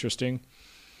very interesting.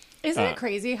 Isn't it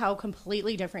crazy how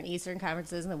completely different Eastern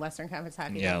Conference is and the Western Conference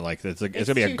hockey? Yeah, like it's going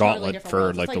to be a gauntlet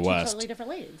for like the West. Totally different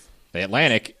leagues. The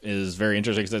Atlantic is very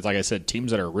interesting because, like I said,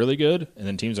 teams that are really good and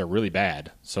then teams that are really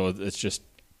bad. So it's just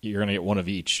you're going to get one of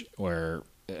each. Where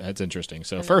that's interesting.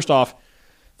 So first off,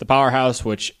 the powerhouse,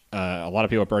 which a lot of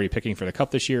people are already picking for the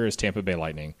Cup this year, is Tampa Bay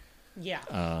Lightning. Yeah.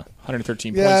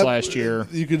 113 points last year.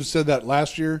 You could have said that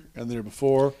last year and the year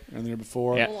before and the year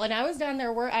before. Yeah. Well, when I was down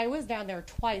there, I was down there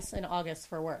twice in August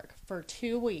for work for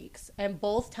 2 weeks, and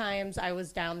both times I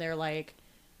was down there like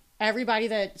everybody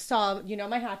that saw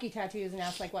my hockey tattoos and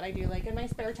asked like what I do like in my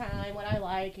spare time, what I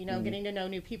like, getting to know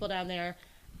new people down there.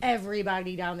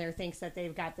 Everybody down there thinks that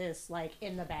they've got this like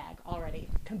in the bag already,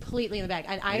 completely in the bag.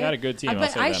 And I got a good team.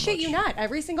 But I shit you not,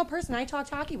 every single person I talked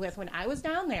hockey with when I was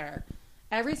down there,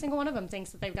 every single one of them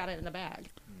thinks that they've got it in the bag.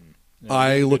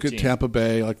 I look at Tampa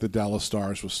Bay like the Dallas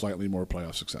Stars with slightly more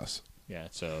playoff success. Yeah,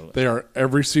 so they are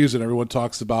every season. Everyone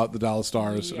talks about the Dallas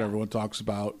Stars, and everyone talks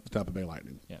about the Tampa Bay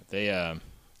Lightning. Yeah, they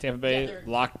Tampa Bay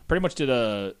pretty much did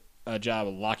a job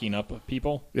of locking up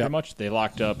people. Pretty much, they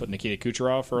locked up Nikita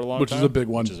Kucherov for a long time, which is a big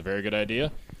one, which is a very good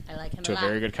idea. I like him to a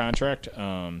very good contract.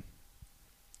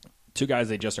 2 guys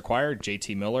they just acquired: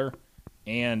 JT Miller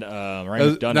and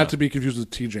Ryan McDonough. Not to be confused with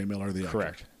TJ Miller, the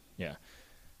correct. Yeah.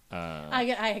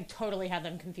 I totally had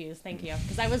them confused. Thank you,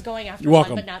 because I was going after You're one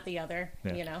welcome. but not the other.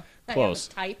 Yeah. Close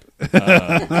type.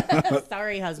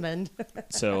 Sorry, husband.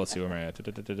 So let's see where am I at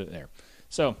there.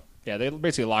 So yeah, they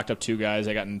basically locked up 2 guys.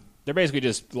 They're basically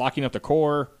just locking up the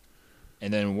core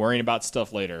and then worrying about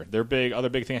stuff later. Other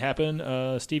big thing that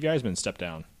happened. Steve Yzerman stepped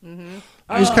down. Mm-hmm.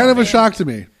 It was kind of a shock to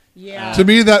me. Yeah. To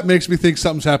me, that makes me think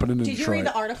something's happening in Did Detroit. you read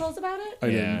the articles about it? I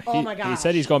didn't. Oh my gosh. He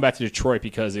said he's going back to Detroit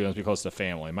because he wants to be close to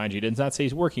family. Mind you, he did not say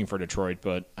he's working for Detroit,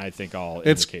 but I think all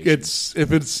indications.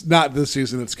 If it's not this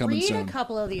season, it's coming Read soon. a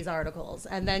couple of these articles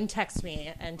and then text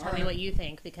me and tell me what you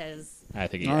think, because I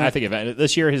think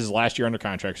this year is his last year under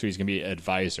contract, so he's going to be an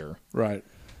advisor. Right.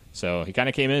 So he kind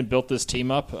of came in, built this team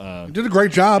up. He did a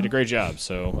great job.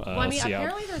 So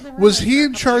apparently was he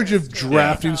in charge of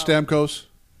drafting Stamkos?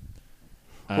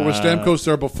 Or was Stamkos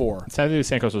there before? Sadly,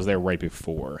 Stamkos was there right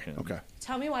before him. Okay.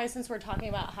 Tell me why, since we're talking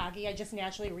about hockey, I just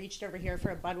naturally reached over here for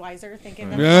a Budweiser, thinking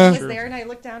that Yeah. was there, and I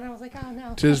looked down and I was like, oh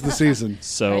no. 'Tis the season.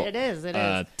 So Right, it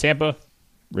is. Tampa,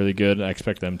 really good. I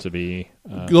expect them to be.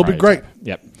 They'll be great.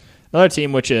 Yep. Another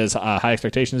team which is high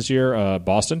expectations this year,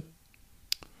 Boston.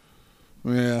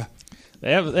 Yeah.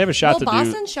 They have a shot to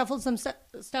Boston do shuffled some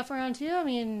stuff around too. I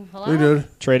mean, hello? They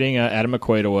did. trading Adam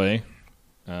McQuaid away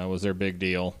was their big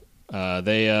deal.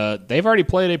 They've already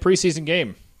played a preseason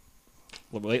game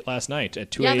late last night at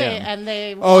 2 Yeah, a.m.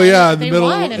 they Oh, won, yeah, in the they middle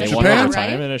won of in a They won Japan? shootout,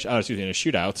 overtime right? in a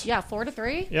shootout. Yeah,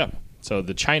 4-3. Yeah. So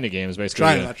the China game is basically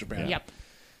China, not Japan. Yep.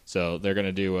 So they're going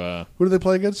to do Who do they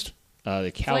play against?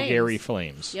 the Calgary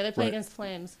Flames. Yeah, they play Right. against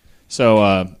Flames.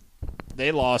 So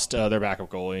they lost their backup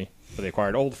goalie, but they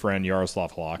acquired old friend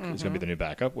Yaroslav Halak, who's going to be the new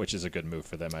backup, which is a good move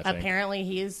for them, I think. Apparently,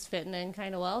 he's fitting in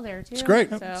kind of well there too. It's great.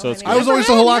 So it's I was good always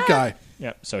a Halak guy.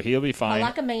 Yeah, so he'll be fine.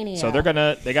 Halakamania. So they got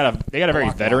a very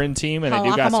Halak. veteran team, and they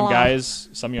do got some Halakamala. guys,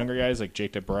 some younger guys like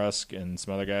Jake DeBrusque and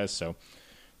some other guys. So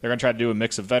they're going to try to do a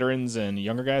mix of veterans and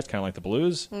younger guys, kind of like the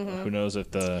Blues. Who knows if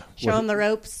Show them the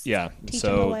ropes. Yeah. Teach 'em the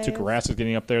So ways. Tuukka Rask is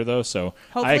getting up there though. So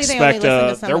Hopefully I they only expect listen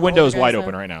to some their of the window is older wide guys,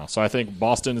 open though. right now. So I think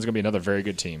Boston is going to be another very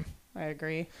good team. I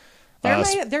agree. Uh,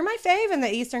 They're my fave in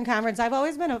the Eastern Conference. I've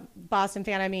always been a Boston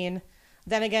fan. I mean,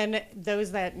 then again,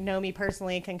 those that know me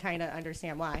personally can kind of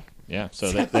understand why. Yeah.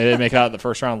 So they didn't make it out of the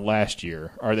first round last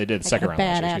year, or they did I second got a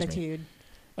round bad last year. Excuse me. attitude.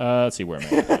 Let's see where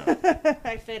am I?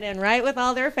 I fit in right with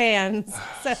all their fans.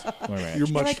 So, Where am I? You're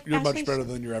much like, you're much Ashley- better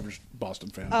than your average Boston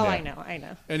fan. oh, Yeah. I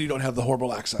know. And you don't have the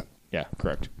horrible accent. Yeah,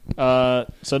 correct. So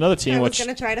another team I was which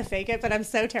gonna try to fake it, but I'm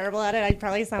so terrible at it. I'd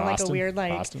probably sound like a Boston? weird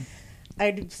Boston.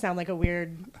 I'd sound like a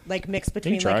weird mix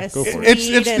between try. like a Go for Swede it.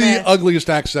 It's and the ugliest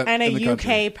accent and in a the UK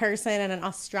country. person and an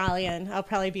Australian. I'll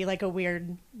probably be like a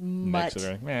weird mutt. mix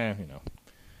of everything.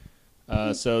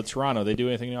 So Toronto, they do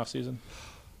anything in the offseason?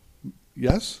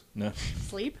 Yes. No.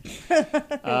 Sleep.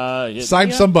 Sign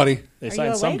you- somebody. They Are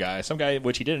signed you some awake? guy,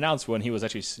 which he did announce when he was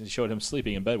actually showed him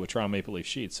sleeping in bed with Toronto Maple Leaf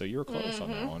sheets. So you were close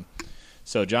on that one.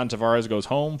 So John Tavares goes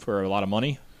home for a lot of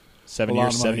money, 7 A lot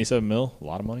years, of money. $77 million, a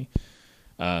lot of money.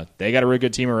 They got a really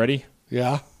good team already.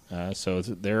 Yeah. So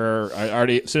they're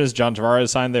already as soon as John Tavares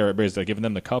signed, everybody's like giving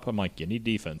them the cup. I'm like, you need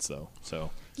defense though.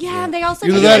 So Yeah, and they also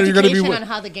Either need that or you're gonna be education win- on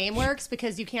how the game works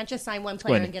because you can't just sign one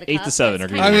player Win and get a 8 cup. to 7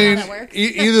 That's or kinda I how mean, that works.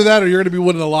 either that or you're going to be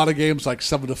winning a lot of games like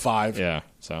 7-5. yeah,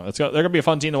 so they're gonna be a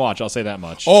fun team to watch. I'll say that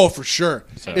much. Oh, for sure.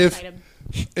 So-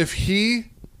 If he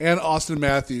and Austin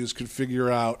Matthews could figure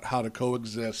out how to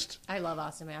coexist, I love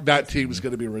Austin Matthews. that team is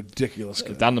going to be ridiculous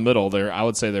good. Down the middle, I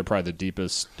would say they're probably the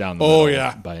deepest down the Oh middle.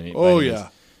 yeah. By any yeah.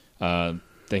 means.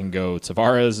 They can go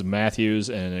Tavares, Matthews,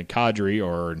 and Kadri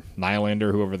or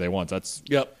Nylander, whoever they want.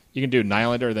 Yep. You can do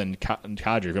Nylander, then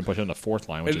Kadri. You're going to push him in the fourth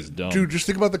line, which is dumb. Dude, just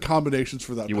think about the combinations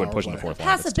for that. you wouldn't power push him in the play. fourth line.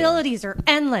 but still. Possibilities are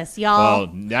endless, y'all. Well,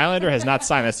 Nylander has not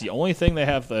signed. That's the only thing they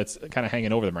have that's kind of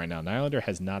hanging over them right now. Nylander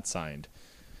has not signed.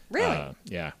 really?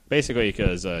 Yeah, basically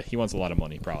because he wants a lot of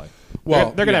money, probably. Well,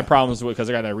 they're going to yeah. have problems because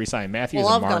they're going to re-sign Matthews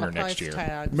Well, and I've got a Marner next price year.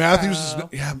 tag, Matthews so-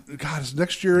 is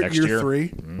next year Next year year.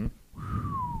 3.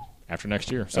 After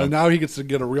next year. So So now he gets to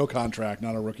get a real contract,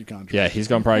 not a rookie contract. yeah, he's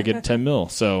going to probably get 10 mil.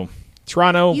 So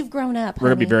Toronto, You've grown up. we're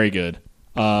going to be honey. very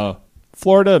good.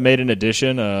 Florida made an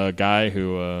addition, a guy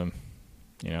who,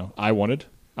 I wanted.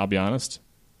 I'll be honest,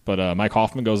 but Mike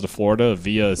Hoffman goes to Florida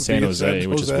via San Via Jose, San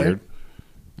which is Jose. weird.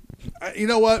 You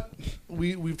know what?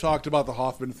 We've talked about the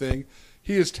Hoffman thing.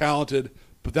 He is talented,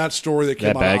 but that story that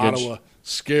came That out baggage. of Ottawa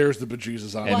scares the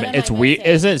bejesus out of What me. And am it's I weird.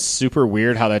 missing? Isn't it super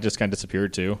weird how that just kind of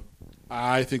disappeared too?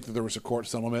 I think that there was a court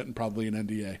settlement and probably an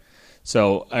NDA.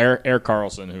 So Eric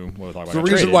Carlson, who we'll talk about, The got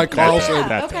reason traded, why that- Carlson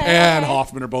that okay. thing. and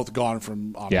Hoffman are both gone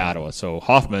from Ottawa. Yeah, Ottawa. So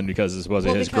Hoffman, because his Well,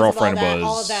 his because of all girlfriend that- was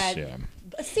all of that. yeah.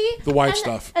 See The white and-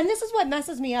 stuff. and this is what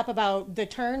messes me up about the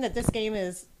turn that this game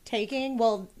is taking.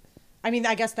 Well, I mean,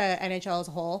 I guess the NHL as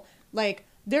a whole, like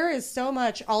there is so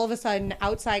much all of a sudden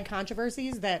outside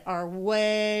controversies that are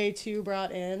way too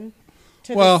brought in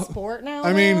to Well, the sport now.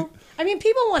 I mean-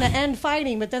 people want to end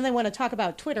fighting, but then they want to talk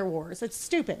about Twitter wars. It's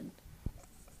stupid.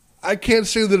 I can't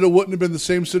say that it wouldn't have been the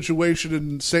same situation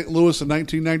in St. Louis in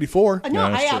 1994. No, Yeah,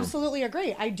 that's I true. absolutely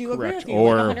agree. I do agree Correct. with you.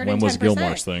 Or like when was 110%.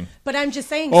 Gilmore's thing? But I'm just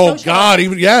saying. Oh social- God!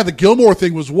 Even the Gilmore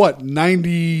thing was what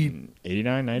 90.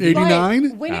 89, 90? 80? But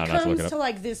 89? when I it don't know, I have to look comes it to up.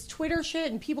 like this Twitter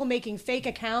shit and people making fake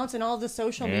accounts and all the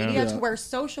social Yeah. media, Yeah. to where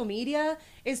social media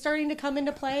is starting to come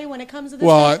into play when it comes to this.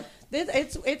 Well, stuff,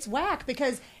 it's whack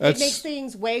because it That's- makes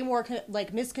things way more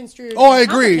misconstrued. Oh, and I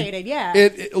agree. complicated, Yeah.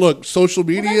 Look, social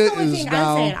Well, media that's the only is thing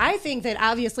now. I'm saying. I think that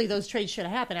obviously those trades should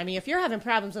have happened. I mean, if you're having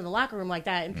problems in the locker room like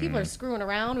that and people Mm. are screwing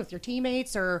around with your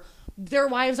teammates or their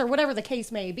wives or whatever the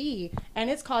case may be, and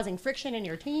it's causing friction in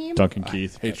your team, Duncan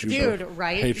Keith, Hate you, dude,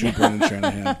 right? Hate you, Brendan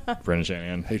Shanahan. Brendan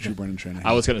Shanahan. Hate you, Brendan Shanahan.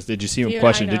 I was gonna. Did you see my Dude,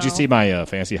 question? I Did you know. see my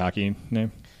fantasy hockey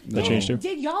name that changed to?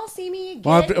 Did y'all see me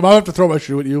get? Am I have to throw my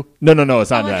shoe at you? No, it's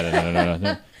not Oh, that.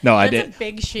 No. No, I That's did. a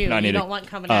big shoe No, I you need don't it. want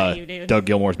coming at you, dude. Doug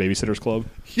Gilmore's Babysitters Club.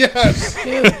 Yes.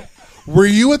 Dude, Were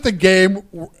you at the game?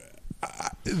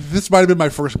 This might have been my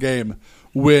first game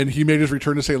when he made his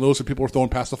return to St. Louis and people were throwing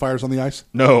pacifiers on the ice.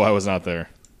 No, I was not there.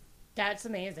 That's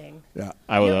amazing. Yeah.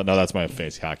 I was no, that's my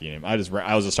fantasy hockey name. I was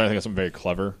just trying to think of something very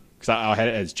clever because I had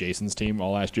it as Jason's team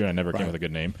all last year, and I never came with a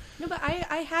good name. No, but I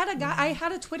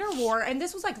had a Twitter war, and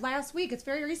this was like last week. It's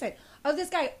very recent. Of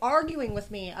this guy arguing with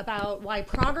me about why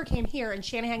Pronger came here and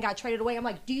Shanahan got traded away. I'm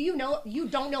like, do you know? You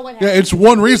don't know what happened. Yeah, it's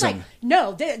one He's reason. like,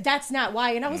 no, that's not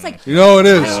why. And I was like, You know it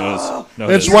is. No,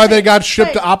 It's it why is. they got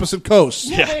shipped But- to opposite coasts.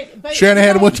 no, Yeah. but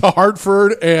Shanahan no, went to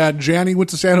Hartford and Janney went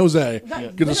to San Jose.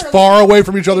 Right, Get as literally. far away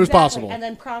from each other as Exactly. possible. And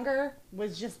then Pronger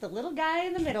was just the little guy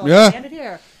in the middle. Yeah. At the end of the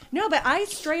year. No, but I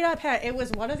straight up had, it was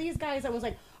one of these guys that was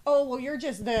like, oh, well, you're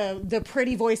just the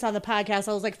pretty voice on the podcast.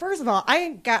 I was like, first of all, I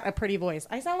ain't got a pretty voice.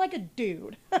 I sound like a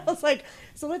dude. I was like,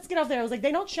 so let's get off there. I was like,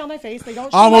 they don't show my face. They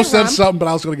don't show I almost my said rump. something, but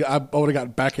I would have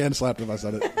gotten backhand slapped if I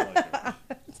said it.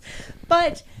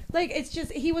 But like, it's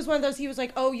just, he was one of those, he was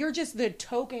like, oh, you're just the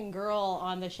token girl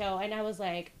on the show. And I was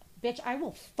like, bitch, I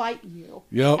will fight you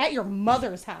Yep. at your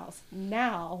mother's house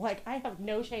now. Like, I have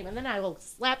no shame. And then I will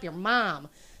slap your mom.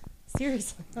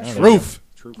 Seriously. Truth.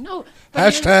 No. but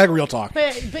Hashtag real talk.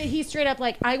 But he straight up,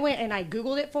 like, I went and I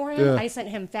Googled it for him. Yeah. I sent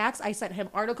him facts. I sent him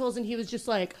articles. And he was just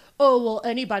like, oh, well,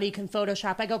 anybody can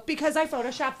Photoshop. I go, because I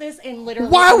Photoshopped this in literally.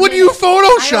 Why a would you minute.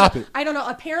 Photoshop it? I don't know.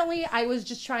 Apparently, I was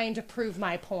just trying to prove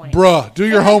my point. Bruh, do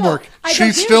your And I go- homework. I go,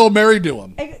 She's dude. still married to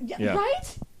him. Yeah.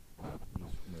 Right?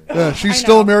 Yeah, she's I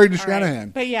still know. married to All right. Shanahan.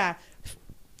 But yeah,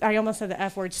 I almost said the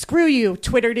F word. Screw you,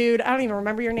 Twitter dude. I don't even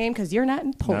remember your name because you're not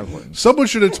important. Someone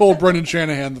should have told Brendan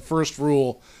Shanahan the first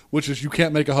rule, which is you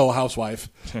can't make a hoe a housewife,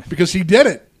 because he did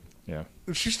it. Yeah.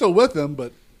 She's still with him,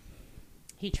 but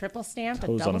He triple stamped a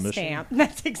Toes on a double mission. stamp.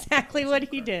 That's exactly what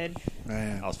he did.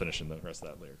 man. I was finishing the rest of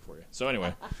that lyric for you. So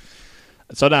anyway,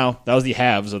 so now that was the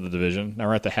halves of the division. Now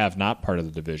we're at the have-not part of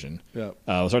the division. Yeah.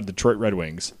 We'll start with the Detroit Red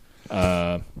Wings.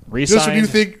 Just when you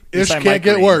think Ish re-signed can't Mike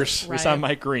get Green. worse. Re-signed Right.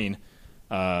 Mike Green.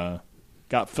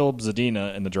 Got Philip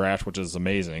Zadina in the draft, which is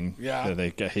amazing. Yeah.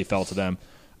 that he fell to them.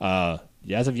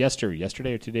 As of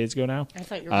yesterday or 2 days ago now, I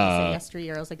thought you were going to say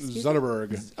yesteryear. I was like, excuse me?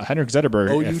 Zetterberg. Henrik Zetterberg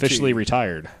OUT. officially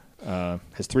retired.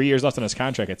 Has 3 years left on his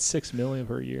contract at $6 million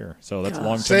per year. So that's a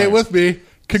long term. Say it with me.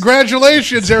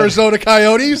 Congratulations, Arizona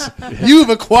Coyotes. You've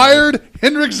acquired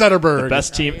Henrik Zetterberg.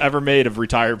 Best team ever made of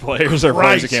retired players or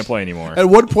players who can't play anymore. At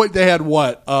one point, they had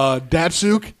what?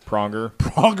 Datsuk, Pronger.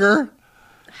 Pronger.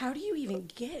 How do you even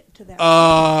get to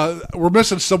that? We're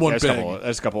missing someone There's big.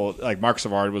 a couple. Like Mark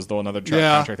Savard was the another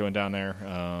Yeah. contract that went down there.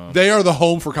 They are the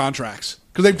home for contracts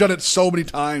because they've done it so many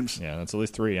times. Yeah, that's at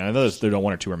least 3. I know there's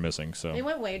one or two are missing. So They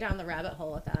went way down the rabbit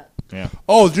hole with that. yeah,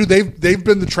 Oh, dude, they've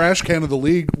been the trash can of the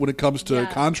league when it comes to Yeah.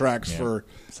 contracts Yeah. for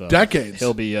So decades.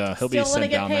 He'll be Still want to sent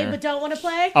get down paid there. but don't want to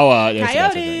play? Oh, yeah, it's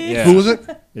Datsuk. Coyotes! Yeah. Who was it?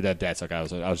 Yeah, that Datsuk. I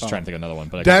was just trying to think of another one,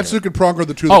 but I couldn't think Datsuk and Pronger, are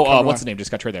the two. of That it. come What's to his name?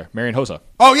 Just got traded there. Marian Hossa.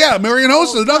 Oh yeah, Marian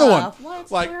Hossa, another one.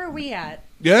 What? Like, Where are we at?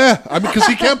 yeah, I mean, because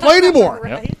he can't play anymore.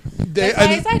 Right? They, That's why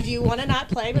I and said you want to not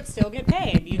play but still get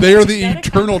paid. You they don't are the get a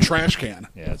eternal contract. trash can.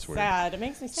 Yeah, that's weird. Sad. It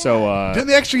makes me sad. So Didn't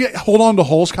they actually hold on to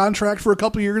Hull's contract for a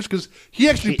couple of years? Because he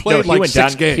actually played like went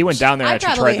 6 down, games. He went down there and I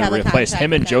actually probably tried have to a replace contract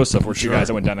him and with them. Joseph were two Sure. guys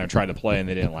that went down there and tried to play, and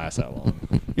they didn't last that long.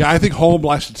 Yeah, I think Holm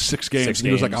lasted 6 games. 6 and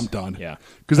he was like, games. "I'm done." Yeah.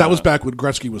 because that was back when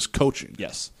Gretzky was coaching.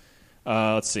 Yes.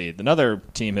 Let's see. Another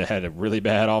team that had a really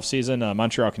bad offseason,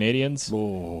 Montreal Canadiens,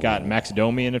 got Max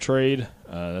Domi in a trade.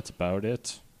 That's about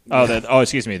it.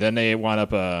 Excuse me. Then they wound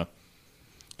up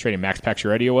trading Max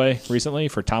Pacioretty away recently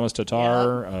for Thomas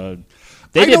Tatar.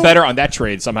 They I did don't- better on that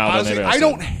trade somehow Honestly, than I everybody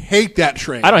else don't did. hate that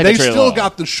trade. I don't hate they that trade at still all.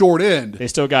 got the short end. They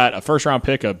still got a first-round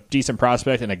pick, a decent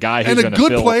prospect, and a guy who's And a going to good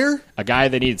fill player. A guy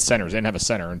they need centers. They didn't have a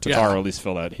center, and Tatar Yeah. will at least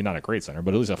fill that. He's not a great center,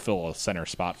 but at least he'll fill a center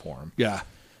spot for him. Yeah,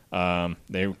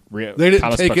 They they didn't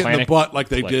Thomas take it in the Plekanec- butt like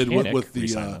they did Plekanec with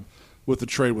re-signed them. the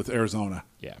trade with Arizona.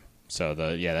 Yeah. So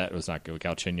that was not good.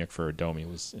 Galchenyuk for Domi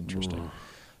was interesting.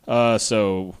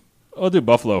 So I'll do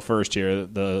Buffalo first here.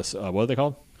 What are they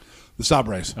called? The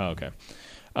Sabres. Oh, okay.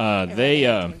 They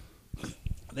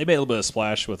made a little bit of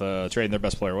splash with trading their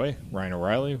best player away. Ryan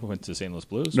O'Reilly went to St. Louis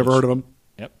Blues. Never heard of him.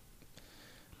 Yep.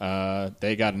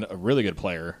 They got a really good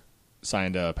player.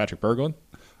 Signed Patrick Berglund.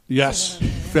 Yes,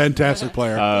 fantastic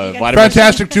player. Vladimir-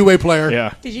 Fantastic two-way player.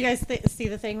 Yeah. Did you guys see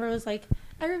the thing where it was like,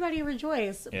 everybody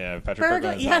rejoice? Yeah, Patrick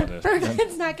Berglund's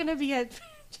Berglund's not going to be at.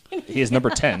 He is number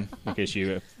 10, in case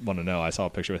you want to know. I saw a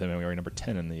picture with him, and we were number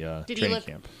 10 in the Did he training look-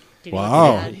 camp. Did he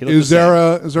Wow. look bad? He looked Is the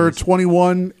there same. a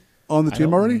 21 on the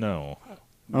team already? No.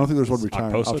 I don't think there's one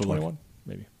retired. I'll Okposo have to look. 21,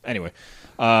 maybe. Anyway,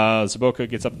 Zaboka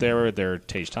gets up there. They're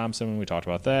Tage Thompson. We talked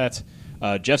about that.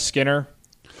 Jeff Skinner.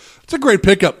 It's a great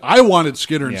pickup. I wanted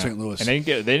Skinner in Yeah. St. Louis. And they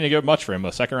didn't get much for him.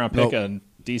 A second-round pick, Nope. a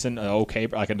decent, okay,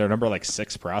 like a number like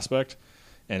 6 prospect,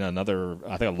 and another,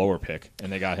 I think, a lower pick, and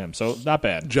they got him. So not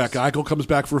bad. Jack Eichel comes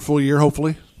back for a full year,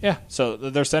 hopefully. Yeah. So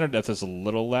their center depth is a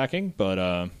little lacking,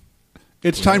 but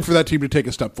It's time for that team to take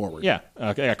a step forward. yeah,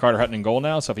 I got Carter Hutton in goal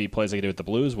now. So if he plays like he did with the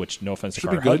Blues, which no offense to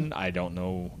Should be Carter good. Hutton, I don't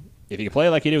know if he can play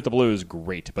like he did with the Blues.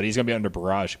 Great, but he's going to be under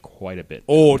barrage quite a bit.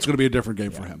 Oh, it's going to be a different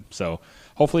game for him. So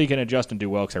hopefully he can adjust and do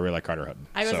well because I really like Carter Hutton.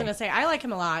 I was So, going to say I like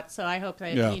him a lot, so I hope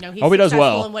that Yeah. he's hope he does successful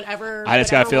well. in whatever. I just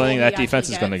got a whatever feeling role that he defense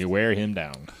is actually going to gets. wear him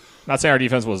down. Not saying our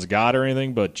defense was God or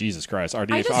anything, but Jesus Christ, our I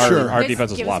just our, think our this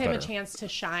defense is a gives lot him better. a chance to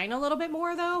shine a little bit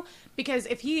more, though, because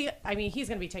if he's going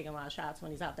to be taking a lot of shots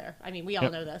when he's out there. I mean, we all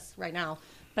Yep. know this right now.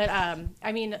 But,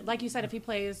 I mean, like you said, if he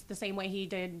plays the same way he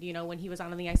did, when he was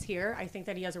on the ice here, I think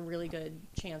that he has a really good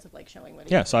chance of, showing what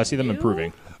he Yeah, so I see them can do.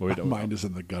 improving. My mind is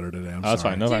in the gutter today. I'm Oh, that's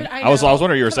sorry. fine. No, Dude, fine. I I was know. wondering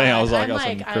what you were Come saying. I on. was like, I'm all of a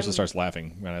sudden like, Krista I'm- starts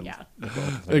laughing. When I, Yeah.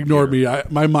 Ignore me.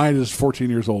 My mind is 14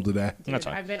 years old today. Dude, That's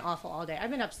fine. I've been awful all day. I've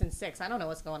been up since 6. I don't know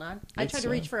what's going on. I It's, tried to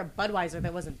reach for a Budweiser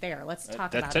that wasn't there. Let's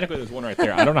talk That, about technically, it. there's one right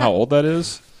there. I don't know how old that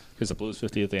is because the Blues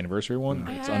 50th anniversary one.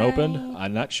 It's unopened.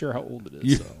 I'm not sure how old it is.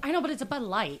 Yeah. So. I know, but it's a Bud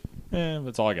Light.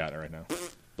 That's all I got right now.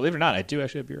 Believe it or not, I do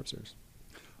actually have beer upstairs.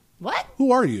 What?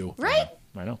 Who are you? Right?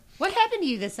 I know. What happened to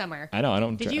you this summer? I know. I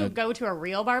don't. Did you go to a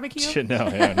real barbecue? Shit, no.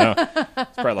 Yeah, no.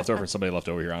 It's probably left over from somebody left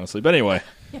over here, honestly. But anyway.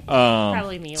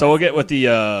 Probably me. So we'll get with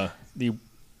the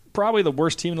probably the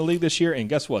worst team in the league this year, and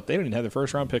guess what? They don't even have their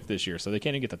first round pick this year, so they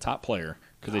can't even get the top player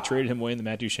because they traded him away in the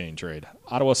Matt Duchene trade.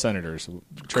 Ottawa Senators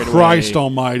traded Christ away,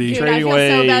 Almighty. Dude, I trading feel away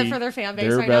so bad for their fan base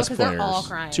their right now best 'cause they're players. all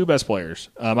crying. 2 best players,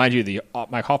 mind you. The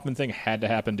Mike Hoffman thing had to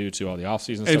happen due to all the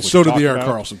offseason stuff, And which so we did talked the Erik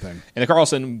about. Karlsson thing. And the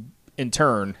Carlson, in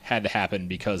turn, had to happen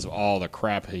because of all the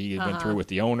crap he went through with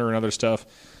the owner and other stuff.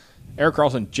 Erik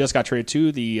Karlsson just got traded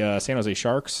to the San Jose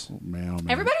Sharks. Man, oh, man.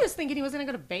 Everybody was thinking he was going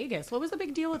to go to Vegas. What was the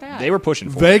big deal with that? They were pushing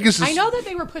for it. Vegas is I know that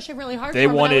they were pushing really hard. They for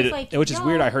him, but I wanted, was like, which is yo.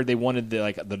 weird. I heard they wanted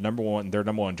their number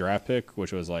one draft pick,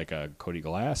 which was like Cody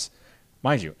Glass,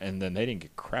 mind you. And then they didn't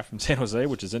get crap from San Jose,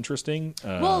 which is interesting.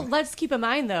 Well, let's keep in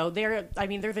mind though, they're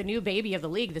the new baby of the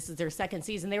league. This is their second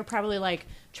season. They were probably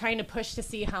trying to push to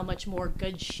see how much more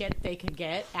good shit they could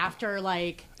get after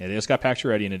yeah, they just got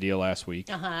Pacioretty in a deal last week.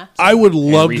 I would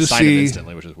And love to re-signed him see.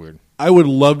 instantly, which is weird. I would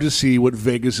love to see what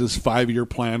Vegas's 5-year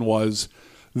plan was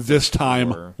this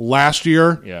time Or- last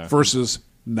year Yeah. versus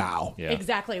now. Yeah,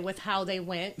 exactly with how they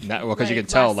went. because you can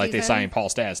tell last they season. signed Paul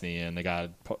Stastny and they got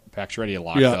Pacioretty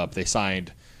locked Yeah. up. They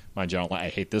signed. Mind you, I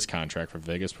hate this contract for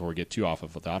Vegas. Before we get too off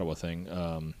of the Ottawa thing,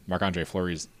 Marc-Andre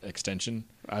Fleury's extension.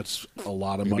 That's a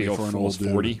lot of Could money be for an old almost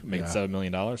dude. 40, making Yeah. $7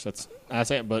 million.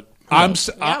 That's it. But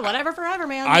Yeah, whatever forever,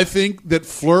 man. I think that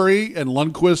Fleury and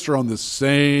Lundqvist are on the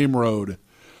same road.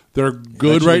 They're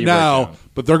good Eventually right you break now, down.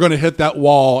 but they're going to hit that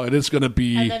wall, and it's going to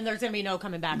be and then there's going to be no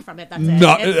coming back from it. That's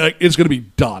no, it. it's going to be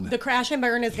done. The crash and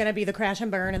burn is going to be the crash and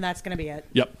burn, and that's going to be it.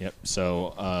 Yep,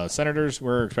 So Senators,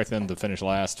 we're expecting them to finish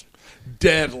last.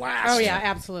 dead last. Oh yeah,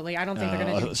 absolutely. I don't think they're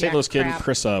going to do St. jack Louis kid crap.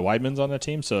 Chris Weidman's on that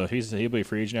team, so he'll be a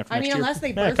free agent after I next mean, year. unless they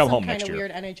Yeah, birth come some home kind next of year.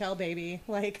 weird NHL baby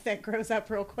that grows up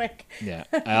real quick. Yeah,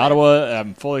 Ottawa.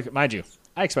 Fully, mind you,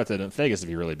 I expected Vegas to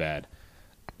be really bad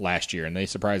last year, and they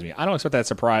surprised me. I don't expect that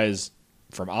surprise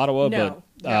from Ottawa, No,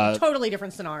 but totally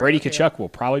different scenario. Brady too. Kachuk will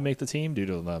probably make the team due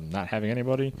to them not having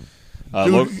anybody.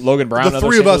 Dude, Logan Brown, the another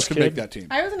three of St. us Louis can kid. make that team.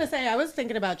 I was going to say I was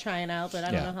thinking about trying out, but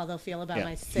I don't Yeah. know how they'll feel about Yeah.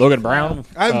 my six. Logan Brown.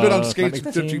 I haven't been on might skates make in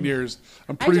the 15 team. years.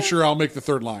 I'm pretty just- sure I'll make the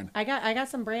third line. I got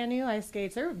some brand new ice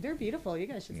skates. They're beautiful. You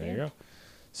guys should see There you them. go.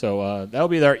 So that'll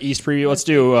be our East preview. Let's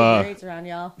do. Grades around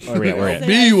y'all. Where we at? Where we at?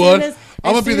 Me, As what? soon as- I'm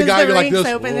gonna as be soon the as guy like rinks this.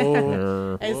 open-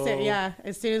 Whoa.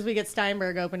 as soon as we get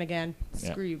Steinberg open again,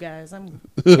 screw you guys. I'm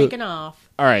taking off.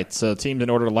 All right, so teams in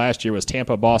order last year was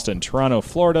Tampa, Boston, Toronto,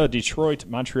 Florida, Detroit,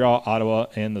 Montreal, Ottawa,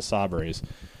 and the Sabres.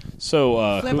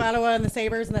 So Flip Ottawa and the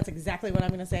Sabres, and that's exactly what I'm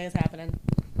going to say is happening.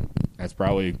 that's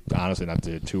probably honestly not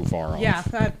too far off. Yeah,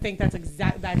 I think that's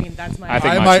exact. I mean, that's my. I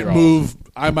think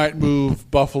I might move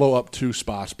Buffalo up 2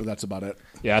 spots, but that's about it.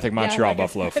 Yeah, I think Yeah, Montreal, like I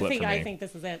Buffalo flip for me. I think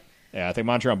this is it. Yeah, I think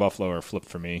Montreal and Buffalo are flipped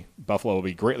for me. Buffalo will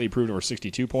be greatly improved over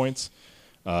 62 points.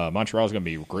 Montreal is going to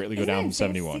be greatly go Isn't down it to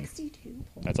 71. 62 points?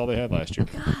 That's all they had last year.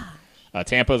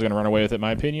 Tampa is going to run away with it, in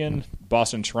my opinion.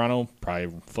 Boston, Toronto,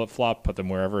 probably flip flop, put them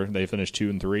wherever they finish 2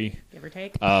 and 3. Give or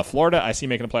take. Florida, I see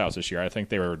making the playoffs this year. I think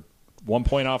they were 1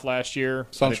 point off last year.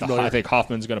 Sounds familiar. I think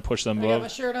Hoffman's going to push them I got my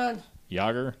above shirt on.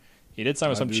 Yager. He did sign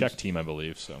with some dudes. Czech team, I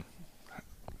believe. So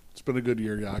It's been a good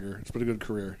year, Yager. It's been a good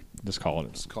career. just calling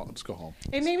it. Let's go home.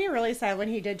 It made me really sad when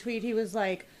he did tweet. He was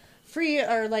like, free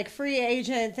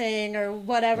agent thing or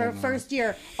whatever. First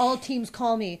year, all teams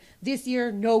call me. This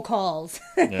year, no calls.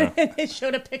 Yeah. And they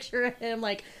showed a picture of him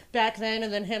like back then,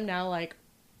 and then him now like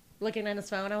looking at his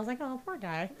phone. I was like, oh, poor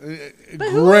guy. But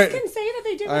who else can say that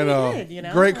they did what I know. he did? You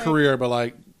know, Great like, career, but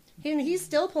like, he's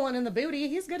still pulling in the booty.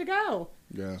 He's good to go.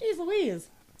 yeah. Jeez Louise.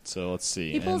 So let's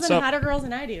see. He pulls in hotter girls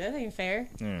than I do. That ain't fair.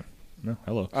 Yeah. No,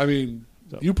 hello. I mean,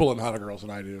 you pull in hotter girls than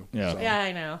I do. Yeah. So. Yeah,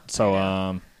 I know.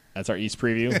 So that's our East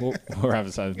preview. We're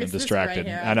having been It's this distracted. right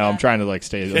here. I know. I'm trying to like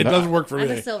stay. It doesn't work for I'm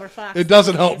me. a silver fox. It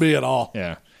doesn't help me at all.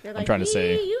 Yeah. You're I'm like, trying to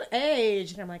say. you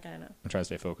aged. And I'm like, I know. I'm trying to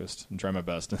stay focused. I'm trying my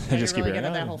best. You're Just really keep good it.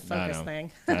 at that whole focus I know.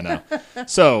 thing. I know.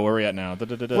 So where are we at now?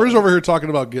 We're just over here talking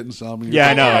about getting some. Yeah,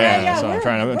 I know. Yeah. So we're, I'm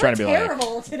trying to be like.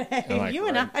 terrible today. like, you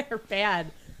and right. I are bad.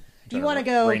 Do you to want to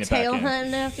go rein it back tail in.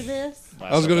 hunting after this?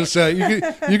 I was going to say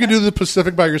you can do the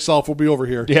Pacific by yourself. We'll be over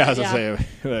here. Yeah, I was going to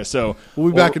say. So We'll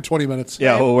be back in 20 minutes.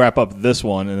 Yeah, we'll wrap up this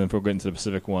one, and then we'll get into the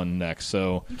Pacific one next.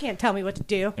 So, You can't tell me what to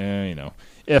do. you know,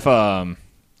 if you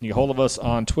get hold of us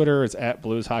on Twitter, it's at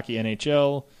Blues Hockey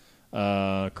NHL.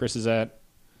 Chris is at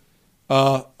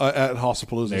At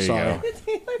Hossapalooza. there you Sorry.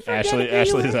 go.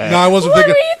 Ashley's at. No, I wasn't What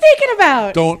were thinking. you thinking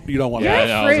about? You don't want yeah, to. I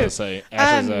know, I was going to fruit. say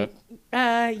Ashley's at.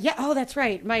 Yeah. Oh, that's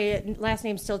right. My last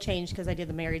name still changed because I did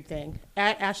the married thing.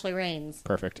 At Ashley Rains.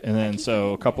 Perfect. And then,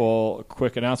 so a couple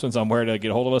quick announcements on where to get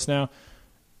a hold of us now.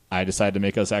 I decided to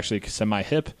make us actually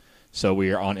semi-hip, so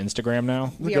we are on Instagram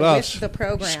now. We Look are at with us. the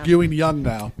program. Skewing young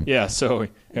now. Yeah, so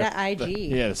The IG.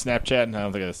 Yeah, the Snapchat. And I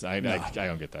don't think it's, I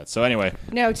don't get that. So anyway,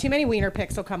 No, too many wiener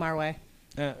pics will come our way.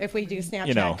 If we do Snapchat.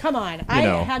 you know. Come on. I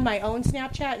had my own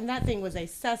Snapchat, and that thing was a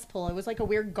cesspool. It was like a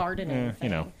weird gardening thing. you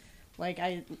know. Like,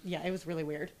 it was really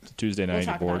weird. it's a Tuesday night, We'll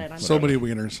you're talk bored. about it on So many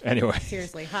wieners. Anyway,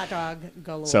 Seriously, hot dog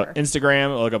galore. so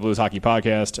Instagram, look up Blues Hockey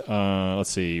Podcast.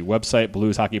 Let's see, website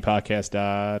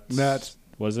blueshockeypodcast.net.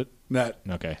 Was it? Net.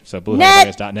 Okay, so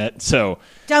blueshockeypodcast.net. So,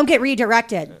 Don't get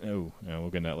redirected. oh, no, we'll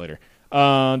get into that later. Where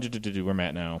am I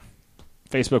at now?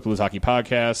 Facebook, Blues Hockey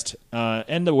Podcast,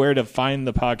 and where to find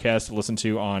the podcast to listen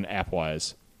to on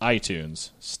AppWise, iTunes,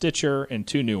 Stitcher, and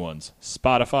 2 new ones,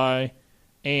 Spotify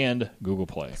and Google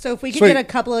Play. So if we could Sweet. get a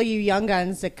couple of you young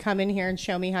guns to come in here and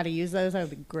show me how to use those, that would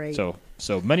be great. So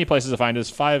many places to find us,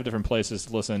 5 different places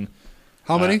to listen.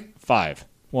 How many? 5.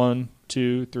 1,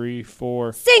 2, 3,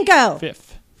 4, Cinco!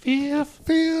 5th.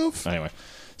 Fifth. Anyway,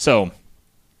 so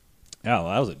yeah,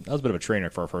 that was a bit of a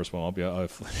trainer for our first one. We're It'll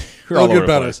all get over the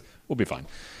better. place. We'll be fine.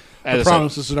 I As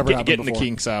promise said, this has never happened getting before. the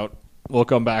kinks out. We'll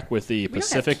come back with the We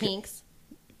Pacific. don't have kinks.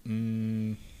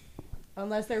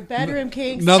 Unless they're bedroom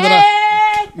kinks. None that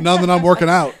Hey! Now that I'm working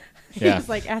out. Yeah, He's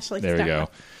like, Ashley, there we go.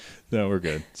 stop. No, we're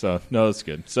good. So no, it's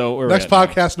good. So we're Next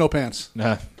podcast, no pants.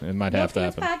 Nah, it might have to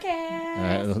Pants happen. podcast. All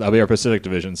right, that'll be our Pacific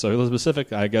division. So the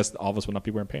Pacific, I guess all of us will not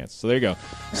be wearing pants. So there you go.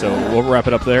 So we'll wrap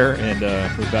it up there, and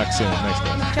we'll be back soon. Thanks,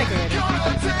 guys. Check it later.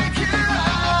 Gonna take you